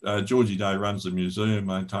Georgie Day runs the museum,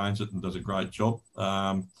 maintains it and does a great job.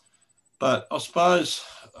 But I suppose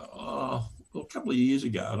a couple of years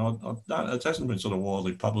ago, and it hasn't been sort of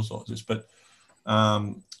widely publicised this, but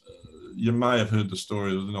you may have heard the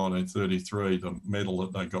story of the 1933, the medal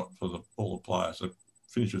that they got for all the players. They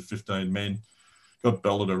finished with 15 men, got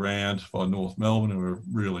belted around by North Melbourne, who were a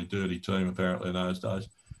really dirty team apparently in those days.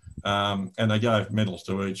 And they gave medals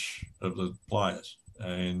to each of the players.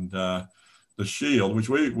 And the shield, which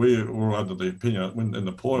we were under the opinion, in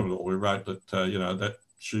the point of it all, we wrote that, that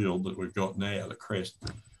shield that we've got now, the crest,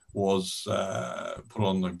 was put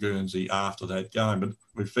on the Guernsey after that game. But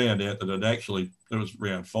we found out that it was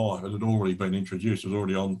round 5. It had already been introduced. It was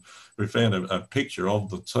already on. We found a picture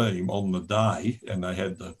of the team on the day, and they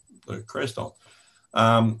had the crest on.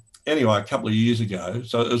 Anyway, a couple of years ago,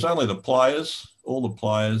 so it was only the players, all the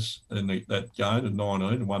players in that game, of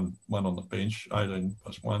 19, one on the bench, 18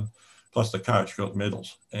 plus 1, plus the coach got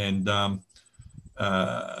medals. And the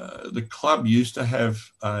club used to have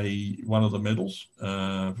one of the medals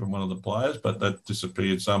from one of the players, but that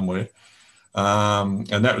disappeared somewhere. And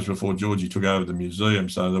that was before Georgie took over the museum,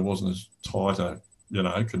 so there wasn't as tight a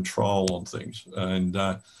control on things. And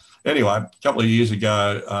anyway, a couple of years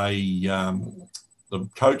ago, the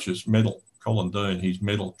coach's medal, Colin Dean, his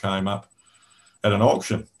medal came up at an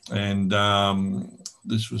auction, and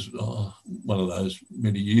this was one of those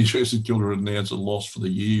many years where St Kilda had announced a loss for the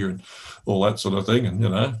year and all that sort of thing, and it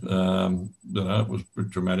was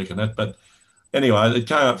dramatic and that. But anyway, it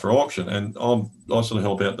came up for auction, and I sort of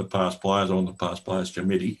help out the past players. I'm on the past players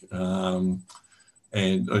committee, and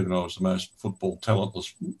even though I was the most football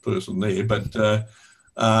talentless person there, but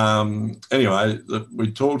anyway, we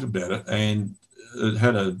talked about it, and it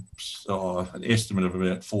had an estimate of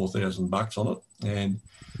about $4,000 on it, and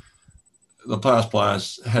the past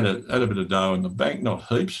players had a bit of dough in the bank, not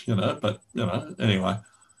heaps, but anyway,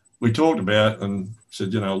 we talked about it and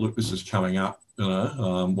said, look, this is coming up,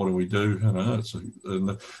 what do we do?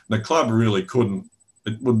 And the club really couldn't.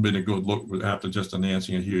 It wouldn't have been a good look after just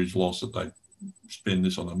announcing a huge loss that they spend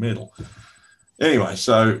this on a medal. Anyway,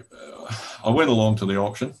 so I went along to the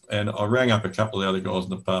auction and I rang up a couple of the other guys in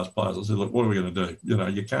the past players. I said, look, what are we going to do?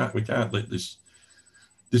 We can't let this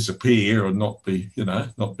disappear or not be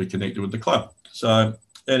connected with the club. So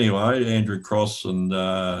anyway, Andrew Cross and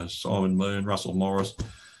Simon Moon, Russell Morris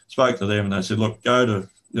spoke to them, and they said, look, go to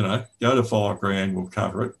 $5,000, we'll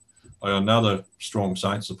cover it. I got another strong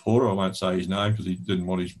Saints supporter. I won't say his name because he didn't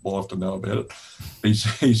want his wife to know about it. He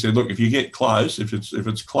said, look, if you get close, if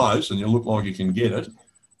it's close and you look like you can get it,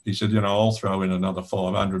 he said, I'll throw in another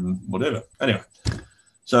 500 and whatever. Anyway,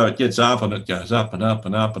 so it gets up and it goes up and up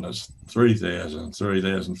and up, and it's 3,000,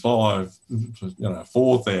 3,005,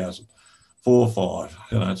 4,000,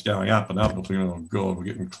 4,500. It's going up and up. And I'm thinking, oh God, we're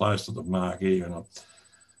getting close to the mark here.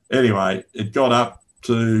 Anyway, it got up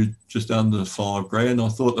to just under $5,000. I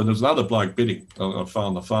thought that there was another bloke bidding. I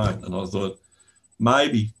found the phone, and I thought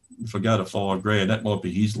maybe if I go to $5,000, that might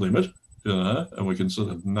be his limit, and we can sort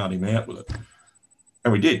of nut him out with it.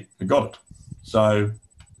 And we did. We got it. So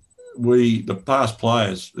the past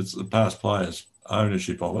players, it's the past players'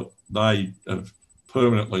 ownership of it. They have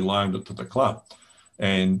permanently loaned it to the club.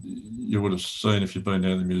 And you would have seen, if you've been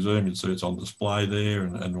down to the museum, you'd see it's on display there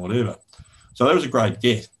and whatever. So that was a great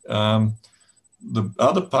get. the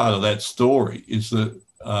other part of that story is that,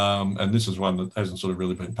 and this is one that hasn't sort of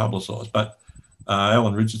really been publicised, but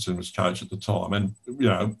Alan Richardson was coach at the time, and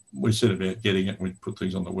we said about getting it, and we put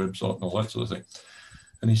things on the website and all that sort of thing.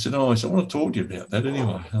 And he said, I want to talk to you about that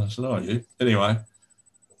anyway. And I said, yeah. Anyway,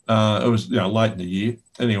 it was late in the year.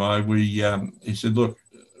 Anyway, he said, look,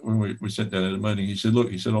 when we sat down at a meeting, he said,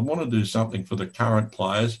 I want to do something for the current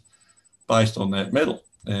players based on that medal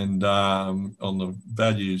and on the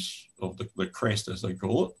values of the crest, as they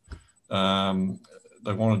call it.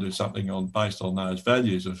 They want to do something based on those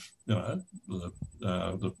values of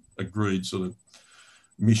the agreed sort of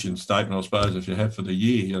mission statement, I suppose, if you have for the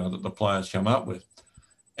year, that the players come up with.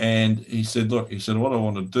 And he said, what I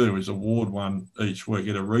want to do is award one each week,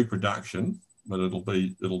 get a reproduction, but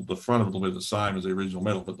the front of it will be the same as the original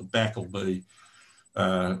medal, but the back will be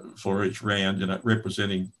for each round,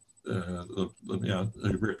 representing who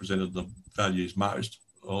represented the values most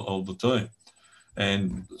of the team.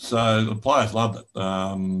 And so the players loved it.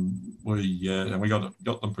 We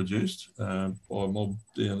got them produced by a mob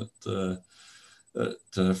down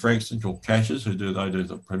at Frankston called Cashers, they do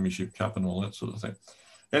the Premiership Cup and all that sort of thing.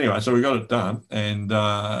 Anyway, so we got it done, and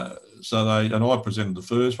I presented the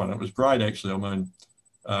first one. It was great, actually. I mean,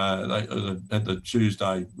 they had the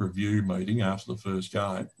Tuesday review meeting after the first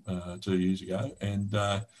game 2 years ago, and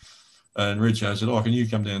Richo said, can you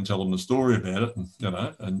come down and tell them the story about it,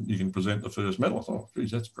 and you can present the first medal. I thought,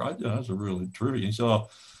 geez, that's great. That's a really terrific. He said,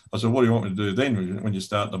 I said, what do you want me to do then when you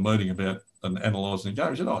start the meeting about and analysing the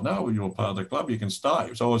game? He said, no, you're part of the club, you can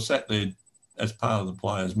stay. So I sat there as part of the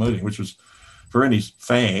players' meeting, which was, for any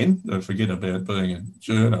fan, forget about being a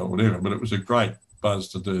journal or whatever, but it was a great buzz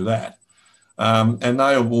to do that. And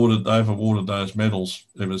they've awarded those medals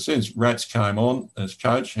ever since. Rats came on as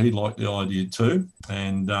coach. He liked the idea too.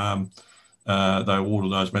 And they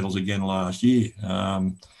awarded those medals again last year.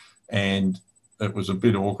 And it was a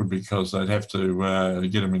bit awkward because they'd have to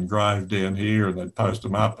get them engraved down here and they'd post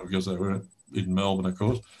them up because they weren't in Melbourne, of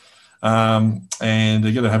course. And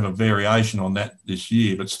they're going to have a variation on that this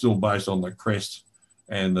year, but still based on the crest,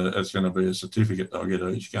 and it's going to be a certificate they'll get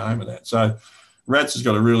each game of that. So Rats has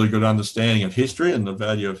got a really good understanding of history and the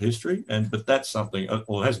value of history, but that's something.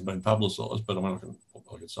 Well, it hasn't been publicised, but I can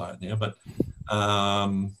say it now. But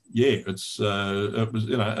that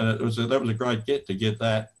was a great get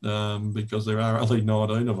that because there are only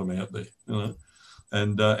 19 of them out there,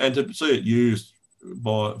 and to see it used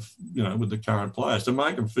by with the current players to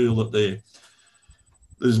make them feel that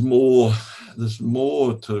there's more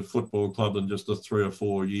to football club than just the 3 or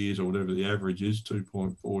 4 years or whatever the average is,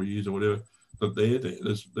 2.4 years or whatever, that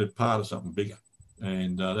they're part of something bigger.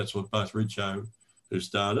 And that's what both Richo, who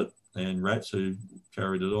started, and Rats, who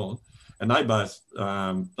carried it on, and they both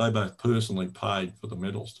personally paid for the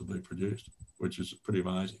medals to be produced, which is pretty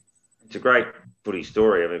amazing. It's a great footy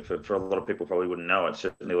story. I mean, for a lot of people probably wouldn't know it.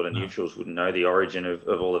 Certainly a lot of neutrals wouldn't know the origin of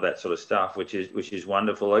all of that sort of stuff, which is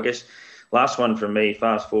wonderful. I guess last one from me,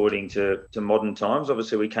 fast forwarding to modern times.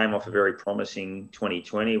 Obviously, we came off a very promising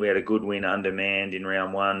 2020. We had a good win undermanned in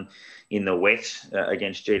round one in the wet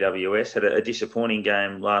against GWS. Had a disappointing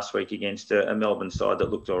game last week against a Melbourne side that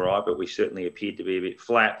looked all right, but we certainly appeared to be a bit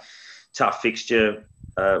flat. Tough fixture,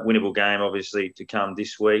 winnable game, obviously, to come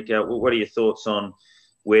this week. What are your thoughts on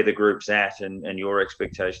where the group's at and your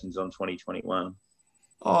expectations on 2021?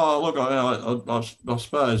 Oh, look, I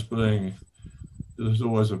suppose there's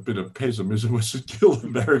always a bit of pessimism with St Kilda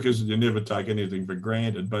Barrackers, and you never take anything for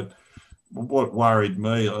granted. But what worried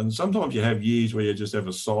me, and sometimes you have years where you just have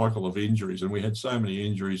a cycle of injuries, and we had so many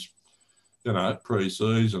injuries,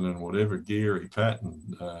 pre-season and whatever, Geary,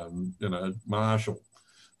 Patton, Marshall,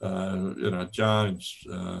 Jones,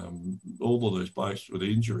 all of these blokes with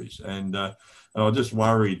injuries. And I just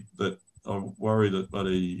worry that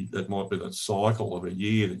that might be that cycle of a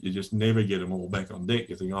year that you just never get them all back on deck.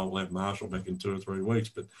 You think, we'll have Marshall back in 2 or 3 weeks,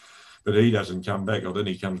 but he doesn't come back, or then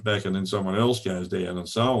he comes back and then someone else goes down and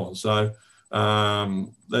so on. So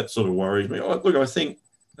that sort of worries me. Look, I think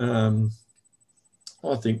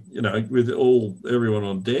with everyone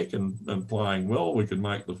on deck and playing well, we could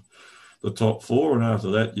make the top 4, and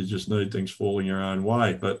after that you just need things falling your own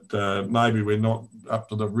way. But maybe we're not up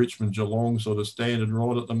to the Richmond Geelong sort of standard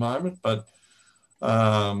right at the moment, but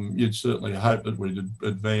you'd certainly hope that we'd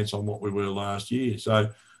advance on what we were last year.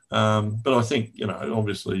 So but I think,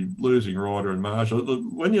 obviously losing Ryder and Marshall,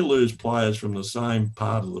 when you lose players from the same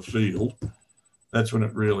part of the field, that's when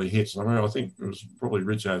it really hits. I mean, I think it was probably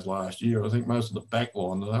Richo's last year. I think most of the back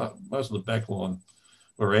line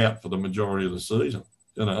were out for the majority of the season.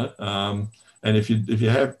 And if you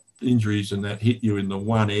have injuries and that hit you in the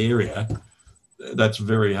one area, that's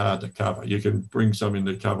very hard to cover. You can bring some in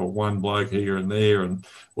to cover one bloke here and there and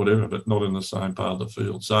whatever, but not in the same part of the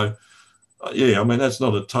field. So, yeah, I mean, that's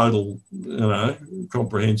not a total,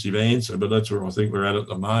 comprehensive answer, but that's where I think we're at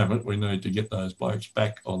the moment. We need to get those blokes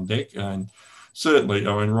back on deck. And certainly,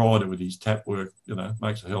 I mean, Ryder with his tap work,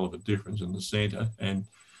 makes a hell of a difference in the centre. And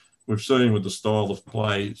we've seen with the style of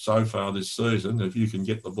play so far this season, if you can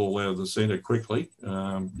get the ball out of the centre quickly,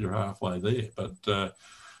 you're halfway there. But,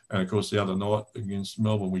 and of course, the other night against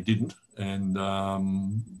Melbourne, we didn't. And,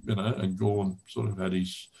 and Gawn sort of had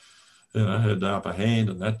his... had the upper hand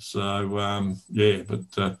and that. So,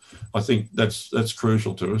 but I think that's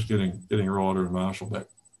crucial to us, getting Ryder and Marshall back.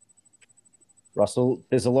 Russell,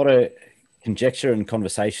 there's a lot of conjecture and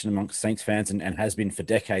conversation amongst Saints fans and has been for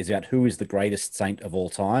decades about who is the greatest Saint of all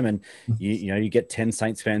time. And, you get 10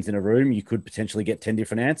 Saints fans in a room, you could potentially get 10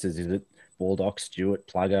 different answers. Is it Baldock, Stewart,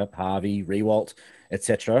 Plugger, Harvey, Riewoldt,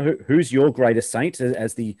 etc.? Who's your greatest Saint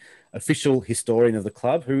as the official historian of the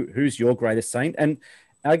club? Who's your greatest Saint? And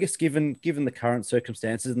I guess given the current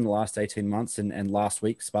circumstances in the last 18 months and last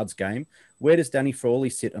week, Spud's game, where does Danny Frawley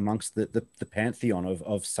sit amongst the pantheon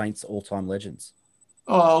of Saints all-time legends?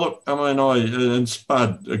 Oh, look, I mean, and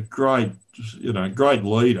Spud, a great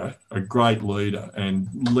leader,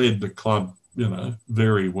 and led the club,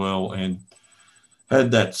 very well, and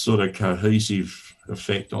had that sort of cohesive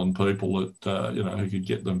effect on people that, who could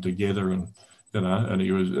get them together, and, and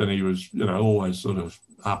he was, always sort of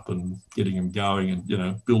up and getting them going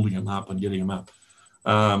and, building them up and getting them up.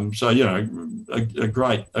 So, a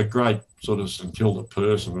great sort of St Kilda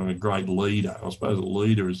person and a great leader. I suppose a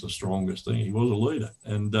leader is the strongest thing. He was a leader.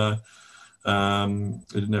 And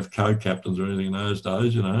he didn't have co-captains or anything in those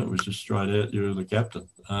days, it was just straight out, you were the captain.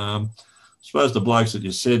 I suppose the blokes that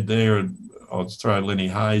you said there, and I'd throw Lenny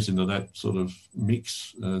Hayes into that sort of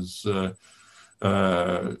mix as,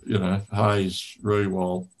 Hayes,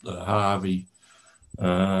 Riewoldt, Harvey,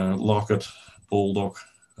 Lockett, Baldock,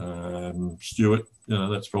 Stewart,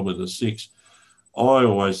 that's probably the six. I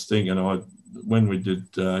always think, when we did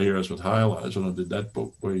Heroes with Halos, when I did that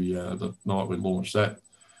book, the night we launched that,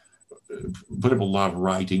 people love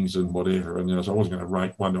ratings and whatever, and so I wasn't going to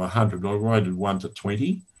rate 1 to 100, I rated 1 to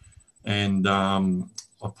 20, and I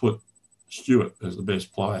put Stewart as the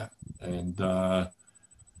best player, and I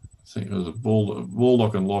think it was a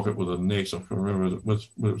Baldock and Lockett were the next. I can remember it was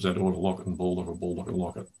that order, Lockett and Baldock, or Baldock and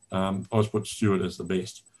Lockett. I always put Stewart as the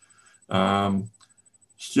best.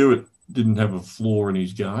 Stewart didn't have a flaw in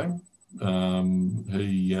his game.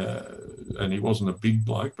 He wasn't a big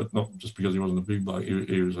bloke, but not just because he wasn't a big bloke.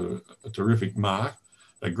 He was a terrific mark,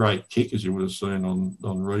 a great kick, as you would have seen on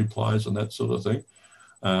replays and that sort of thing.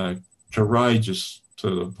 Courageous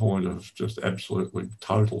to the point of just absolutely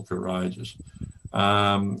total courageous.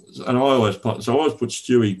 And I always put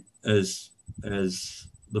Stewie as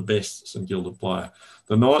the best St Kilda player.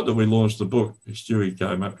 The night that we launched the book, Stewie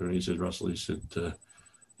came up to me and he said, Russell, he said, I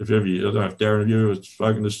don't know if Darren, have you ever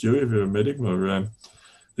spoken to Stewie, have you ever met him? Or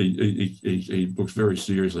he looks very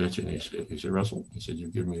seriously at you, and he said, Russell, he said,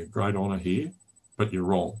 you've given me a great honour here, but you're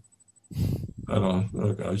wrong. And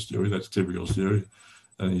okay, Stewie, that's typical Stewie.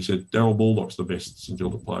 And he said, Darryl Baldock's the best St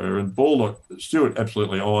Kilda player. And Stewart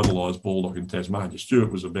absolutely idolised Baldock in Tasmania.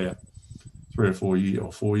 Stewart was about 3 or 4 years,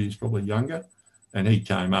 or 4 years probably younger, and he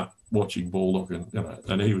came up watching Baldock,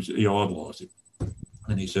 and he idolised him.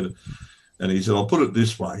 And he said, I'll put it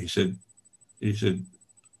this way. He said,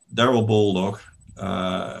 Darryl Baldock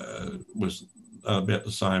was about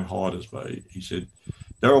the same height as me. He said,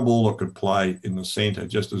 Darryl Baldock could play in the centre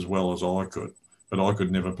just as well as I could, but I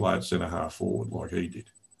could never play at centre half forward like he did.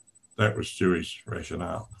 That was Stewie's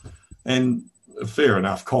rationale. And a fair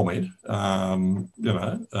enough comment, Baldock,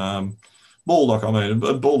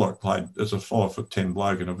 Baldock played as a 5'10"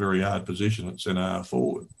 bloke in a very hard position at centre half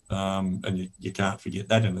forward. And you can't forget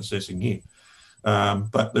that in assessing him.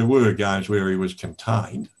 But there were games where he was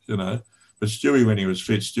contained, But Stewie, when he was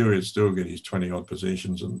fit, Stewie would still get his 20-odd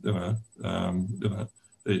possessions, and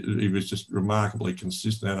he was just remarkably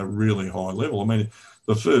consistent at a really high level. I mean,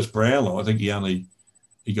 the first Brownlow, I think he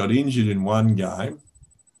got injured in one game.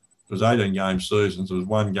 It was 18-game seasons. There was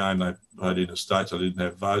one game they played in the States I didn't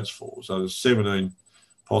have votes for. So there's 17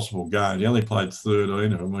 possible games. He only played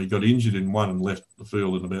 13 of them. He got injured in one and left the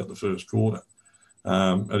field in about the first quarter.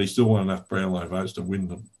 And he still won enough Brownlow votes to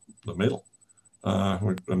win the medal.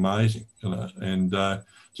 Amazing, and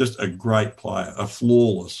just a great player, a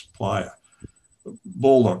flawless player.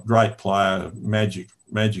 Baldock, great player,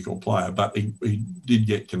 magical player, but he did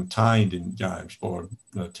get contained in games by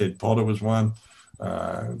Ted Potter was one,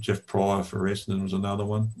 Jeff Pryor for Essendon was another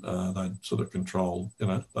one. They sort of controlled,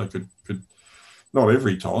 they could not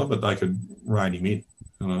every time, but they could rein him in.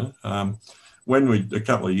 You know, a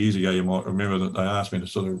couple of years ago, you might remember that they asked me to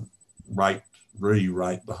sort of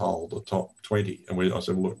re-rate the top 20, and I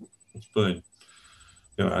said, well, look, it's been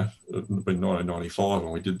 1995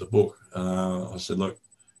 when we did the book. I said, look,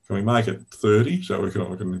 can we make it 30 so I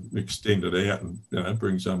can extend it out and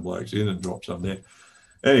bring some blokes in and drop some there.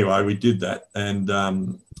 Anyway, we did that, and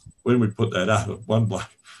when we put that up, one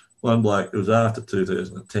bloke, it was after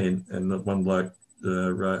 2010, and one bloke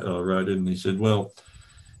wrote in and he said,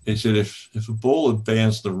 if a ball had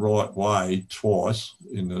bounced the right way twice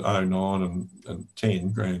in the 09 and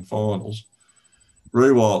 10 grand finals,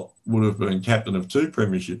 Riewoldt would have been captain of 2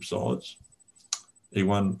 premiership sides. He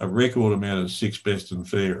won a record amount of 6 best and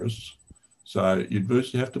fairest. So you'd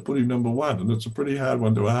virtually have to put him number 1, and it's a pretty hard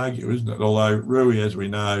one to argue, isn't it? Although Rui, as we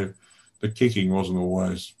know, the kicking wasn't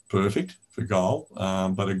always perfect for goal,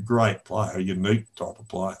 but a great player, a unique type of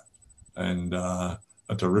player, and a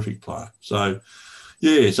terrific player. So,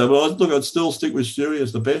 yeah, I'd still stick with Stewie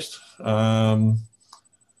as the best. I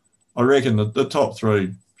reckon the top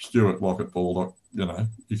 3, Stewart, Lockett, Baldock,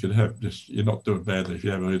 you could have you're not doing badly if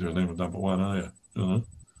you have either of them at number 1, are you?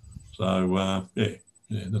 So, yeah,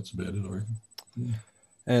 that's about it, I reckon. Yeah.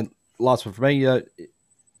 And last one for me,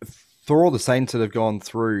 for all the Saints that have gone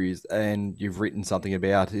through and you've written something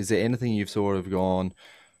about, is there anything you've sort of gone,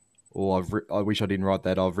 I wish I didn't write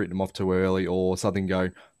that, I've written them off too early, or something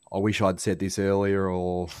going, I wish I'd said this earlier,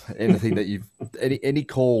 or anything that any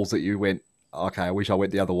calls that you went, okay, I wish I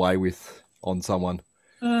went the other way with on someone?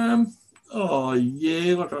 Oh,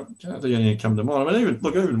 yeah, look, I can't think anything come to mind. I mean,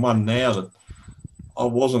 even one now that I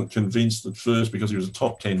wasn't convinced at first because he was a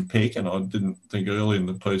top 10 pick, and I didn't think early in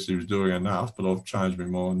the piece he was doing enough, but I've changed my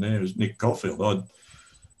mind now, is Nick Caulfield.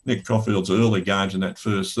 Nick Caulfield's early games in that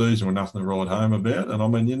first season were nothing to write home about. And I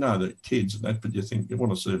mean, the kids and that, but you think you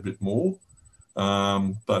want to see a bit more.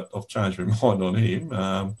 But I've changed my mind on him.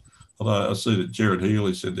 Although I see that Jared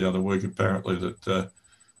Healy said the other week apparently that,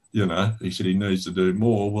 he said he needs to do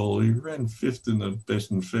more. Well, he ran 5th in the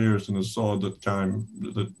best and fairest in the side that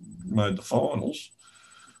made the finals.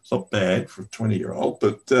 It's not bad for a 20-year-old,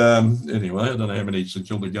 but anyway, I don't know how many St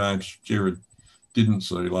Kilda games Jared didn't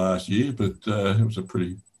see last year, but it was a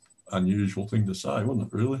pretty unusual thing to say, wasn't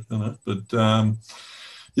it, really? But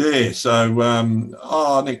yeah,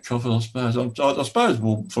 so Nick Caulfield, I suppose,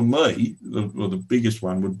 well, for me, the biggest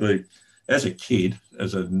one would be, as a kid,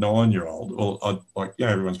 as a 9-year-old,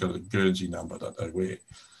 everyone's got a Guernsey number that they wear,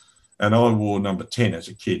 and I wore number 10 as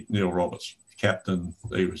a kid. Neil Roberts, captain,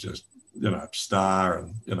 he was just star,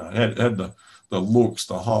 and had the looks,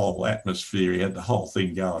 the whole atmosphere. He had the whole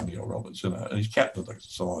thing going, Neil Roberts. And he's captain of the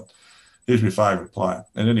side. He's my favourite player.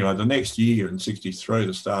 And anyway, the next year in '63,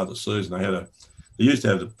 the start of the season, they used to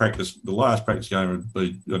have the last practice game would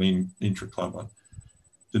be an intra-club one.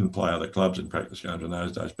 Didn't play other clubs in practice games in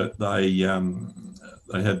those days, but they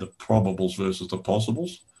had the probables versus the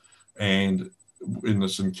possibles, and in the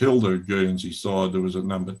St Kilda Guernsey side, there was a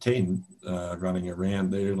number 10 running around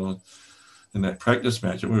there, in that practice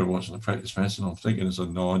match. And we were watching the practice match, and I'm thinking, as a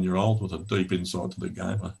 9-year-old with a deep insight to the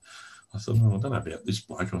game, I thought, I don't know about this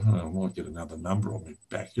bloke. I might get another number on me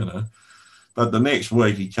back, But the next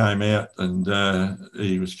week he came out, and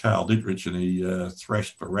he was Carl Dittrich, and he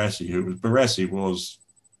thrashed Barassi, Barassi was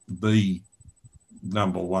the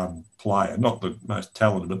number 1 player, not the most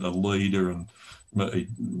talented, but the leader, and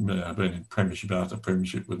been in premiership after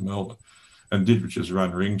premiership with Melbourne. And Dittrich has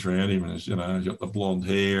run rings around him, and he's got the blonde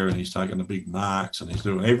hair, and he's taking the big marks, and he's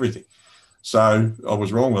doing everything. So I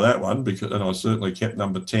was wrong with that one, and I certainly kept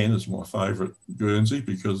number 10 as my favourite Guernsey,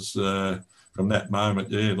 because from that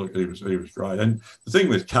moment, he was great. And the thing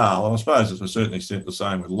with Carl, and I suppose it's to a certain extent the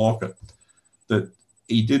same with Lockett, that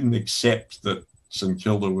he didn't accept that St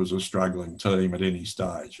Kilda was a struggling team at any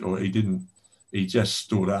stage, or he just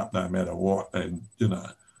stood up no matter what. And,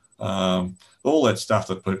 all that stuff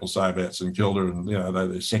that people say about St Kilda, and, they're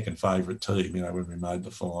their second favourite team, when we made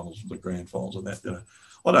the finals, the grand finals and that,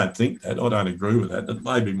 I don't think that. I don't agree with that. It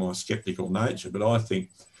may be my sceptical nature, but I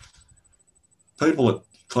think people at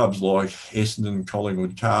clubs like Essendon,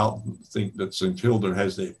 Collingwood, Carlton think that St Kilda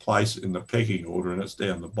has their place in the pecking order, and it's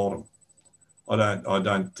down the bottom. I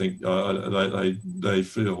don't think they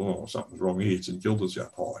feel, something's wrong here. St Kilda's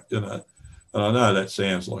up high, And I know that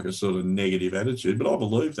sounds like a sort of negative attitude, but I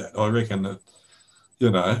believe that. I reckon that,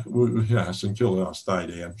 St Kilda, stay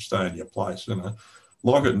down, stay in your place.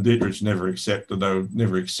 Lockett and Dittrich never accepted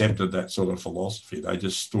that sort of philosophy. They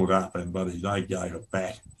just stood up, and they gave it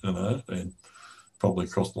back, and probably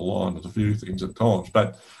crossed the line with a few things at times.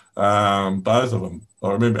 But Both of them.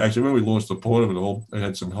 I remember actually when we launched the point of it all, we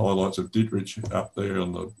had some highlights of Dittrich up there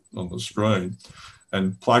on the screen,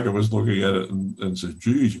 and Plugger was looking at it and said,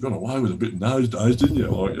 "Geez, you got away with a bit in those days, didn't you?"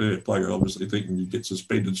 Like, yeah, Plugger obviously thinking you'd get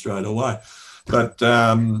suspended straight away, but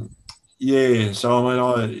yeah. So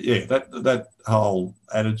I mean, that whole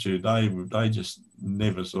attitude, they just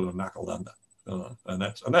never sort of knuckled under, and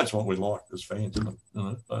that's what we like as fans, isn't it?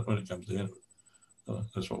 When it comes down to it,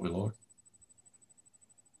 that's what we like.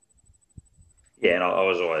 Yeah, and I'm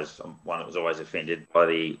one that was always offended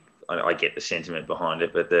by I get the sentiment behind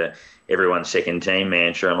it, but the everyone's second team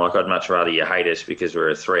mantra, I'm like, I'd much rather you hate us because we're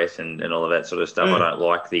a threat and all of that sort of stuff. Yeah. I don't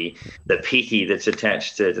like the pity that's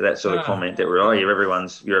attached to that sort of comment that you're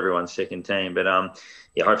everyone's second team. But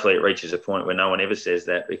yeah, hopefully it reaches a point where no one ever says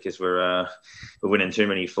that because we're winning too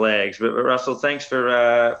many flags. But Russell, thanks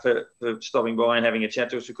for stopping by and having a chat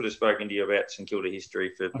to us. We could have spoken to you about St Kilda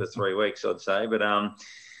history for 3 weeks, I'd say, but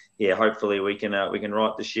yeah, hopefully we can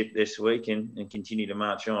right the ship this week and continue to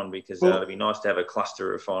march on because it'd be nice to have a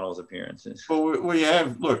cluster of finals appearances. Well, we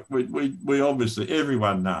have, look, we obviously,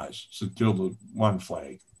 everyone knows St Kilda one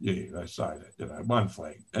flag. Yeah, they say that, one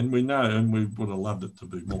flag. And we know, and we would have loved it to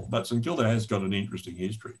be more. But St Kilda has got an interesting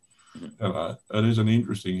history. Mm-hmm. It is an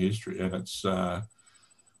interesting history, and it's, I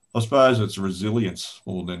suppose it's resilience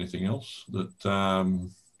more than anything else that,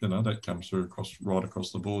 that comes through right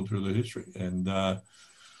across the board through the history. And,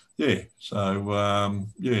 yeah, so, and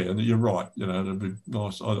you're right, it'd be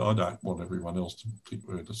nice. I don't want everyone else to think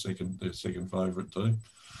we're their second favourite team.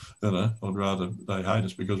 I'd rather they hate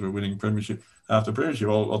us because we're winning premiership after premiership.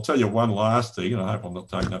 I'll tell you one last thing, and I hope I'm not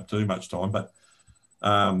taking up too much time, but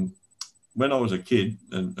when I was a kid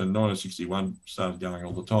and 1961 started going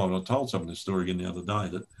all the time, and I told someone this story again the other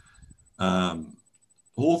day that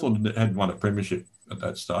Hawthorn hadn't won a premiership at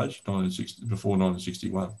that stage, before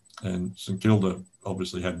 1961. And St Kilda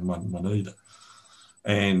obviously hadn't won one either.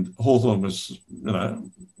 And Hawthorn was,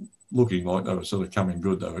 looking like they were sort of coming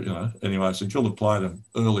good, though, Anyway, St Kilda played them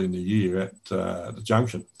early in the year at the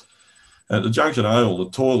Junction. At the Junction Oval,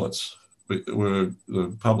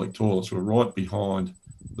 the public toilets were right behind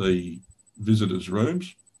the visitors'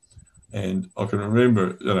 rooms. And I can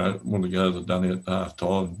remember, when the girls had done it at half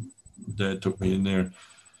time, Dad took me in there.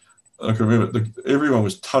 I can remember everyone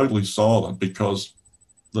was totally silent because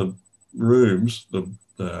the rooms, the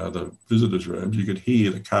visitors' rooms, you could hear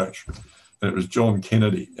the coach. And it was John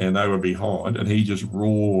Kennedy, and they were behind, and he just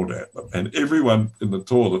roared at them. And everyone in the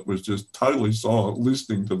toilet was just totally silent,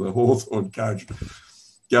 listening to the Hawthorn coach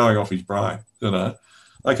going off his brain,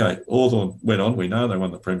 Okay, Hawthorn went on. We know they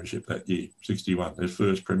won the premiership that year, 61, their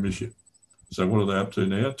first premiership. So what are they up to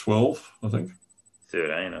now? 12, I think.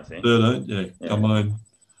 13, I think. 13, yeah. I mean,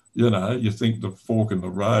 you think the fork in the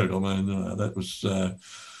road. I mean, that was,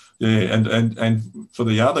 and for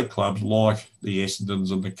the other clubs like the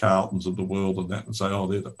Essendons and the Carltons of the world and that, and say, oh,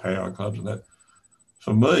 they're the power clubs and that.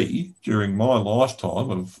 For me, during my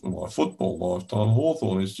lifetime, of my football lifetime,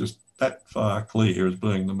 Hawthorn is just that far clear as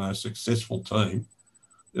being the most successful team.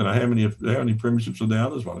 How many premierships have the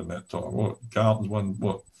others won in that time? What, Carlton's won,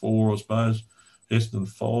 4, I suppose? Essendon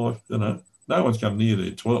 5, No one's come near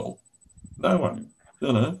their 12. No one.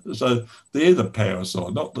 So they're the power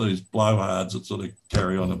side, not these blowhards that sort of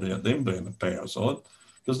carry on about them being the power side,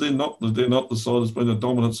 because they're not the side that's been the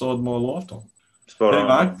dominant side in my lifetime. Spot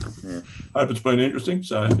on. Yeah. Hope it's been interesting.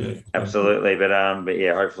 So yeah, absolutely. But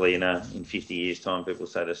yeah, hopefully in 50 years' time, people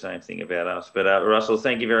say the same thing about us. But Russell,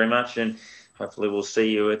 thank you very much, and hopefully we'll see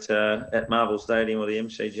you at Marvel Stadium or the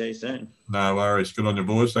MCG soon. No worries. Good on you,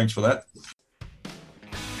 boys. Thanks for that.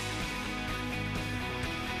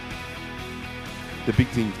 The big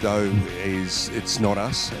thing, though, is it's not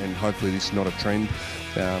us, and hopefully this is not a trend.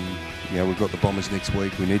 We've got the Bombers next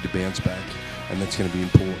week. We need to bounce back, and that's going to be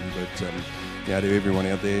important. But, to everyone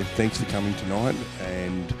out there, thanks for coming tonight,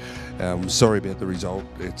 and sorry about the result.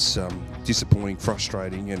 It's disappointing,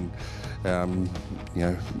 frustrating, and,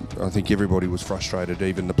 I think everybody was frustrated,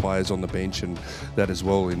 even the players on the bench and that as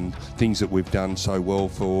well, in things that we've done so well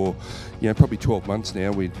for, probably 12 months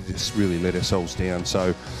now. We just really let ourselves down.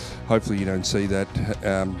 So hopefully you don't see that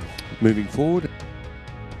moving forward.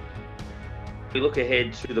 We look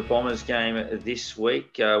ahead to the Bombers game this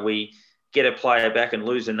week. We get a player back and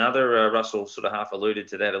lose another. Russell sort of half alluded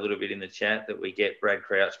to that a little bit in the chat, that we get Brad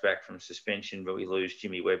Crouch back from suspension, but we lose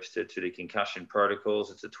Jimmy Webster to the concussion protocols.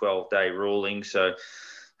 It's a 12-day ruling. So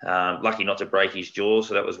Lucky not to break his jaw,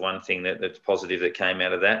 so that was one thing that's positive that came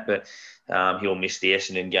out of that. But he'll miss the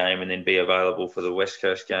Essendon game and then be available for the West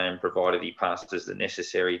Coast game, provided he passes the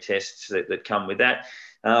necessary tests that come with that.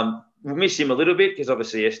 We'll miss him a little bit because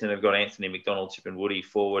obviously Essendon have got Anthony McDonald, Tip and Woody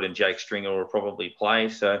forward, and Jake Stringer will probably play.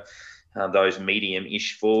 So those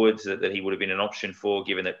medium-ish forwards that he would have been an option for,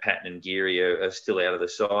 given that Patton and Geary are still out of the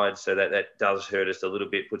side. So that does hurt us a little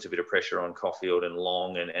bit, puts a bit of pressure on Caulfield and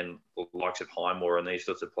Long and likes of Highmore and these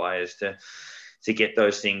sorts of players to get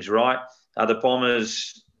those things right. The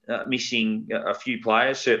Bombers missing a few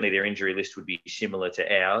players. Certainly their injury list would be similar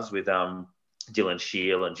to ours, with Dylan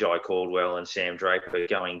Shiel and Jai Caldwell and Sam Draper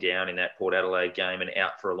going down in that Port Adelaide game and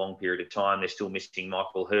out for a long period of time. They're still missing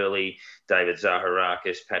Michael Hurley, David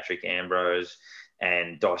Zaharakis, Patrick Ambrose,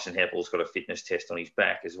 and Dyson Heppel's got a fitness test on his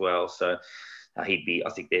back as well. So I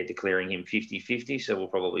think they're declaring him 50-50. So we'll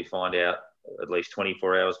probably find out at least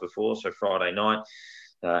 24 hours before, so Friday night,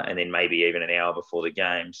 and then maybe even an hour before the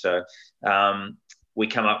game. So we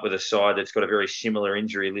come up with a side that's got a very similar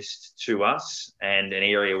injury list to us, and an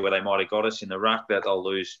area where they might have got us in the ruck, that they'll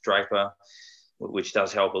lose Draper, which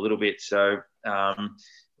does help a little bit. So,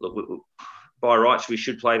 look, by rights, we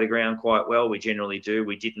should play the ground quite well. We generally do.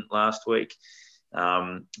 We didn't last week.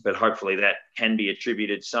 But hopefully that can be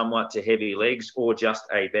attributed somewhat to heavy legs or just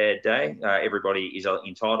a bad day. Everybody is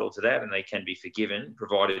entitled to that, and they can be forgiven,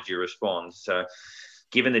 provided you respond. So,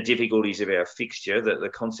 given the difficulties of our fixture, that the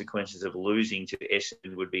consequences of losing to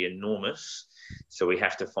Essendon would be enormous. So we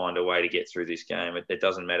have to find a way to get through this game. It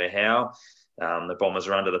doesn't matter how. The Bombers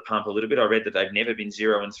are under the pump a little bit. I read that they've never been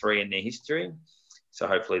 0-3 in their history. So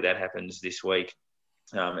hopefully that happens this week,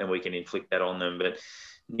 and we can inflict that on them. But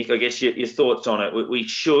Nick, I guess your thoughts on it. We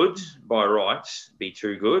should, by rights, be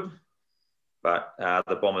too good. But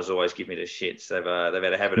the Bombers always give me the shits. They've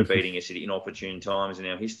had a habit of beating us at inopportune times in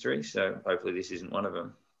our history. So hopefully this isn't one of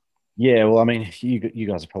them. Yeah, well, I mean, you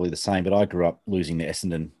guys are probably the same, but I grew up losing to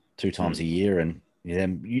Essendon 2 times a year, and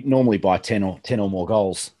you normally buy 10 or more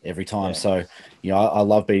goals every time. Yeah. So, I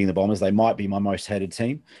love beating the Bombers. They might be my most hated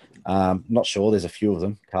team. Not sure. There's a few of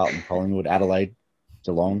them: Carlton, Collingwood, Adelaide,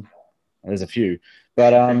 Geelong. There's a few.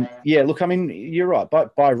 But yeah, look, I mean, you're right.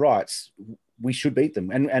 By rights, we should beat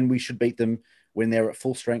them, and we should beat them when they're at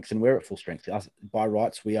full strength and we're at full strength. By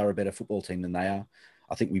rights, we are a better football team than they are.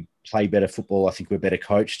 I think we play better football. I think we're better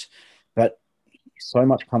coached. But so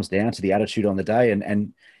much comes down to the attitude on the day.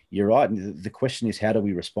 And you're right. The question is, how do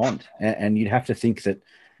we respond? And you'd have to think that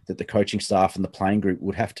the coaching staff and the playing group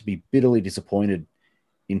would have to be bitterly disappointed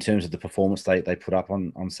in terms of the performance they put up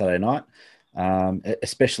on Saturday night,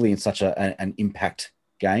 especially in such an impact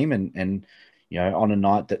game and on a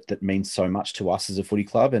night that means so much to us as a footy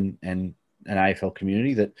club and an AFL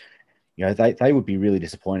community, that they would be really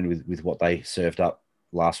disappointed with what they served up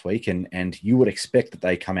last week, and you would expect that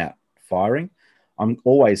they come out firing. I'm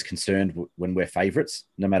always concerned when we're favourites,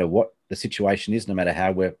 no matter what the situation is, no matter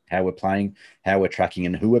how we're playing, how we're tracking,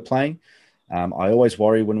 and who we're playing. I always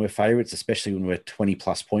worry when we're favourites, especially when we're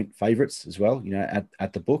 20+ point favourites as well.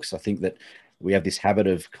 At the books, I think that we have this habit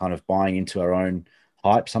of kind of buying into our own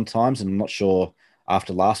hype sometimes, and I'm not sure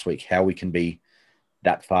after last week how we can be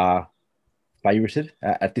that far favorited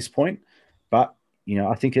at this point. But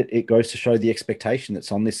I think it goes to show the expectation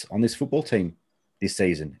that's on this football team this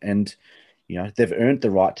season, and they've earned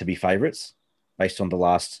the right to be favourites based on the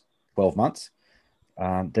last 12 months.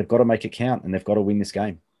 They've got to make it count, and they've got to win this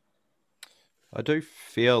game. I do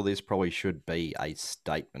feel this probably should be a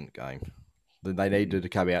statement game. They needed to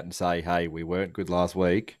come out and say, hey, we weren't good last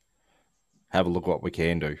week. Have a look what we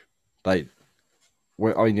can do. Yes,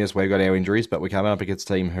 we've got our injuries, but we're coming up against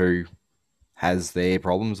a team who has their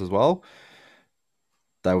problems as well.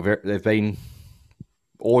 They've been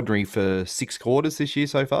ordinary for 6 quarters this year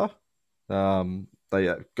so far.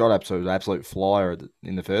 They got absolute flyer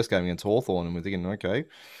in the first game against Hawthorn, and we're thinking, okay,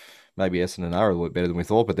 maybe Essendon are a little bit better than we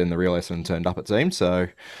thought, but then the real Essendon turned up, it seems. So,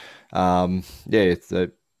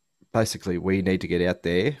 basically we need to get out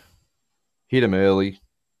there, hit them early,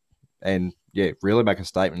 and really make a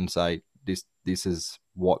statement and say this is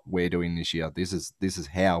what we're doing this year. This is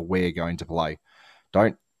how we're going to play.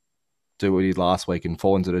 Don't do what we did last week and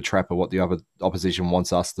fall into the trap of what the other opposition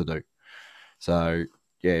wants us to do. So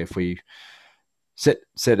if we set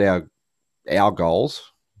our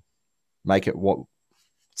goals, make it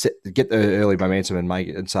get the early momentum and make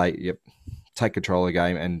it and say, yep, take control of the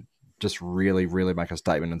game and just really, really make a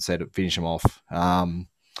statement and finish them off.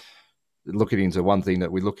 Looking into one thing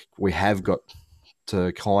that we have got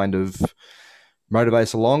to kind of motivate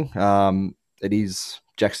us along. It is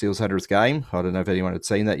Jack Steele's 100th game. I don't know if anyone had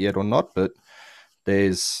seen that yet or not, but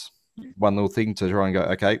there's one little thing to try and go,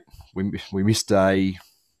 okay, we missed a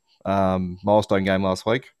milestone game last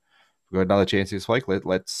week. We've got another chance this week.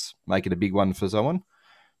 Let's make it a big one for someone.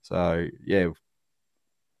 So, yeah,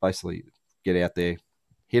 basically get out there,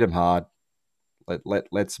 hit them hard.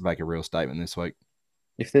 Let's make a real statement this week.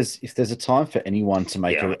 If there's a time for anyone to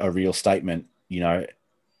make a real statement,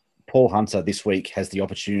 Paul Hunter this week has the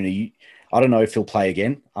opportunity. I don't know if he'll play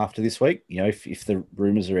again after this week. If the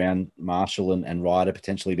rumours around Marshall and Ryder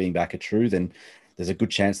potentially being back are true, then there's a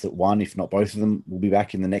good chance that one, if not both of them, will be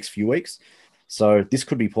back in the next few weeks. So this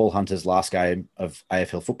could be Paul Hunter's last game of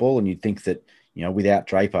AFL football, and you'd think that, without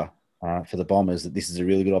Draper for the Bombers, that this is a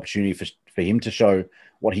really good opportunity for him to show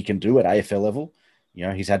what he can do at AFL level.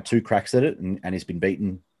 He's had 2 cracks at it and he's been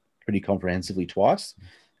beaten pretty comprehensively twice.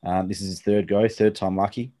 This is his third time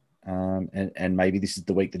lucky. And maybe this is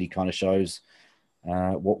the week that he kind of shows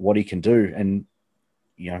what he can do. And,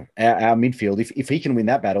 our midfield, if he can win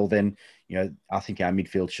that battle, then, I think our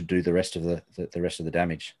midfield should do the rest of the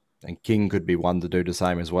damage. And King could be one to do the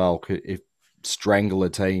same as well. If strangle a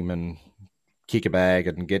team and kick a bag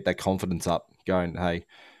and get that confidence up going, hey,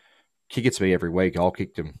 kick it to me every week, I'll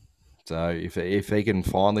kick them. So if he can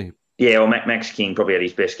finally... Yeah, well, Max King probably had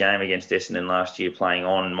his best game against Essendon last year playing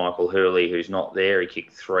on Michael Hurley, who's not there. He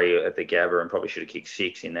kicked 3 at the Gabba and probably should have kicked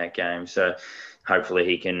 6 in that game. So hopefully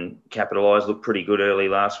he can capitalise. Looked pretty good early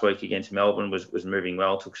last week against Melbourne, was moving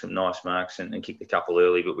well, took some nice marks and kicked a couple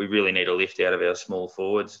early. But we really need a lift out of our small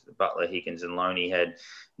forwards. Butler, Higgins and Loney had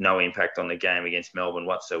no impact on the game against Melbourne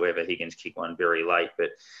whatsoever. Higgins kicked one very late, but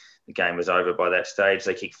the game was over by that stage.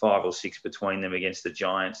 They kicked 5 or 6 between them against the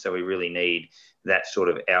Giants. So we really need that sort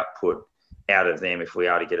of output out of them if we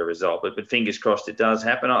are to get a result. But fingers crossed it does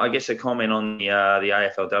happen. I guess a comment on the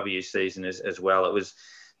AFLW season as well. It was,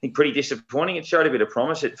 I think, pretty disappointing. It showed a bit of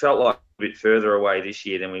promise. It felt like a bit further away this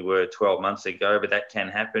year than we were 12 months ago, but that can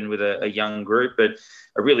happen with a young group. But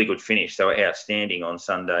a really good finish. They were outstanding on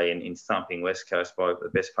Sunday in thumping West Coast by the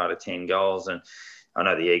best part of 10 goals. And I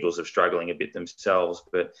know the Eagles are struggling a bit themselves,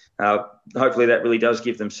 but hopefully that really does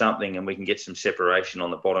give them something and we can get some separation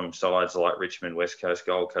on the bottom sides like Richmond, West Coast,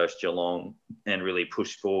 Gold Coast, Geelong, and really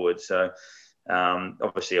push forward. So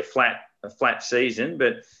obviously a flat season,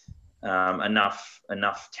 but enough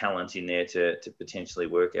talent in there to potentially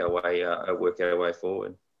work our way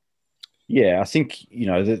forward. Yeah, I think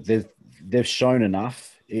they've shown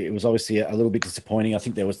enough. It was obviously a little bit disappointing. I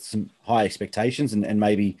think there was some high expectations and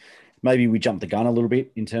maybe we jumped the gun a little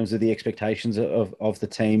bit in terms of the expectations of the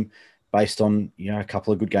team based on, a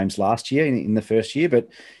couple of good games last year in the first year. But,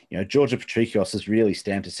 Georgia Patrikios has really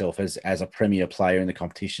stamped herself as a premier player in the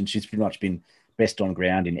competition. She's pretty much been best on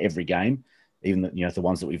ground in every game, even the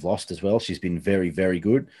ones that we've lost as well. She's been very, very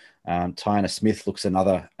good. Tiana Smith looks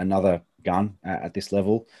another gun at this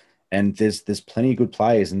level. And there's plenty of good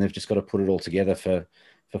players and they've just got to put it all together for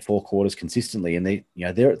 4 quarters consistently. And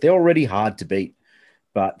they're already hard to beat,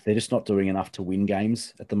 but they're just not doing enough to win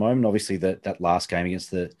games at the moment. Obviously, that last game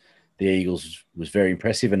against the Eagles was very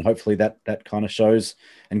impressive, and hopefully that kind of shows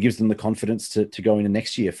and gives them the confidence to go into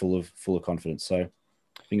next year full of confidence. So,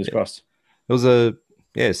 fingers crossed. It was a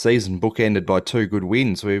season bookended by 2 good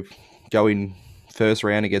wins. We go in first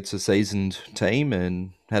round against a seasoned team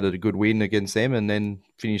and had a good win against them, and then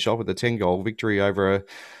finish off with a 10-goal victory over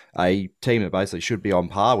a team that basically should be on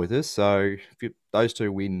par with us. So, those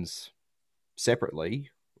 2 wins separately,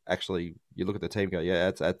 actually, you look at the team and go,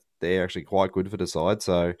 they're actually quite good for the side.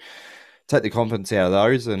 So take the confidence out of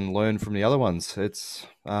those and learn from the other ones. It's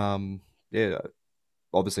obviously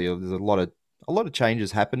there's a lot of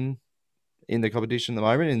changes happen in the competition at the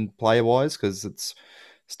moment in player wise because it's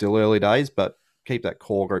still early days, but keep that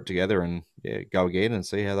core group together and go again and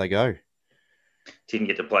see how they go. Didn't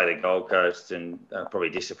get to play the Gold Coast and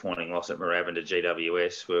probably disappointing loss at Moorabbin to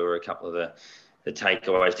GWS where a couple of the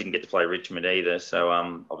takeaways. Didn't get to play Richmond either. So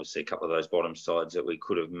obviously a couple of those bottom sides that we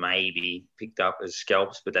could have maybe picked up as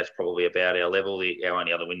scalps, but that's probably about our level. Our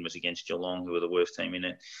only other win was against Geelong, who were the worst team in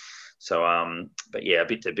it. So, but yeah, a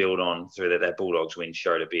bit to build on through that. That Bulldogs win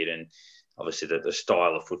showed a bit. And obviously the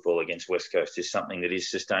style of football against West Coast is something that is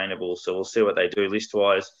sustainable. So we'll see what they do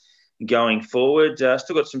list-wise going forward.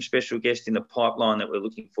 Still got some special guests in the pipeline that we're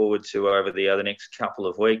looking forward to over the next couple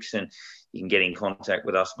of weeks. And you can get in contact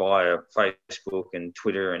with us via Facebook and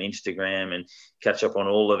Twitter and Instagram and catch up on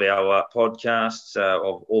all of our podcasts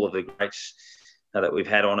of all of the greats that we've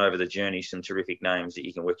had on over the journey. Some terrific names that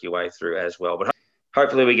you can work your way through as well. But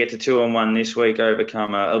hopefully we get to 2-on-1 this week,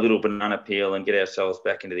 overcome a little banana peel and get ourselves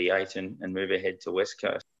back into the 8 and move ahead to West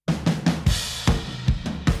Coast.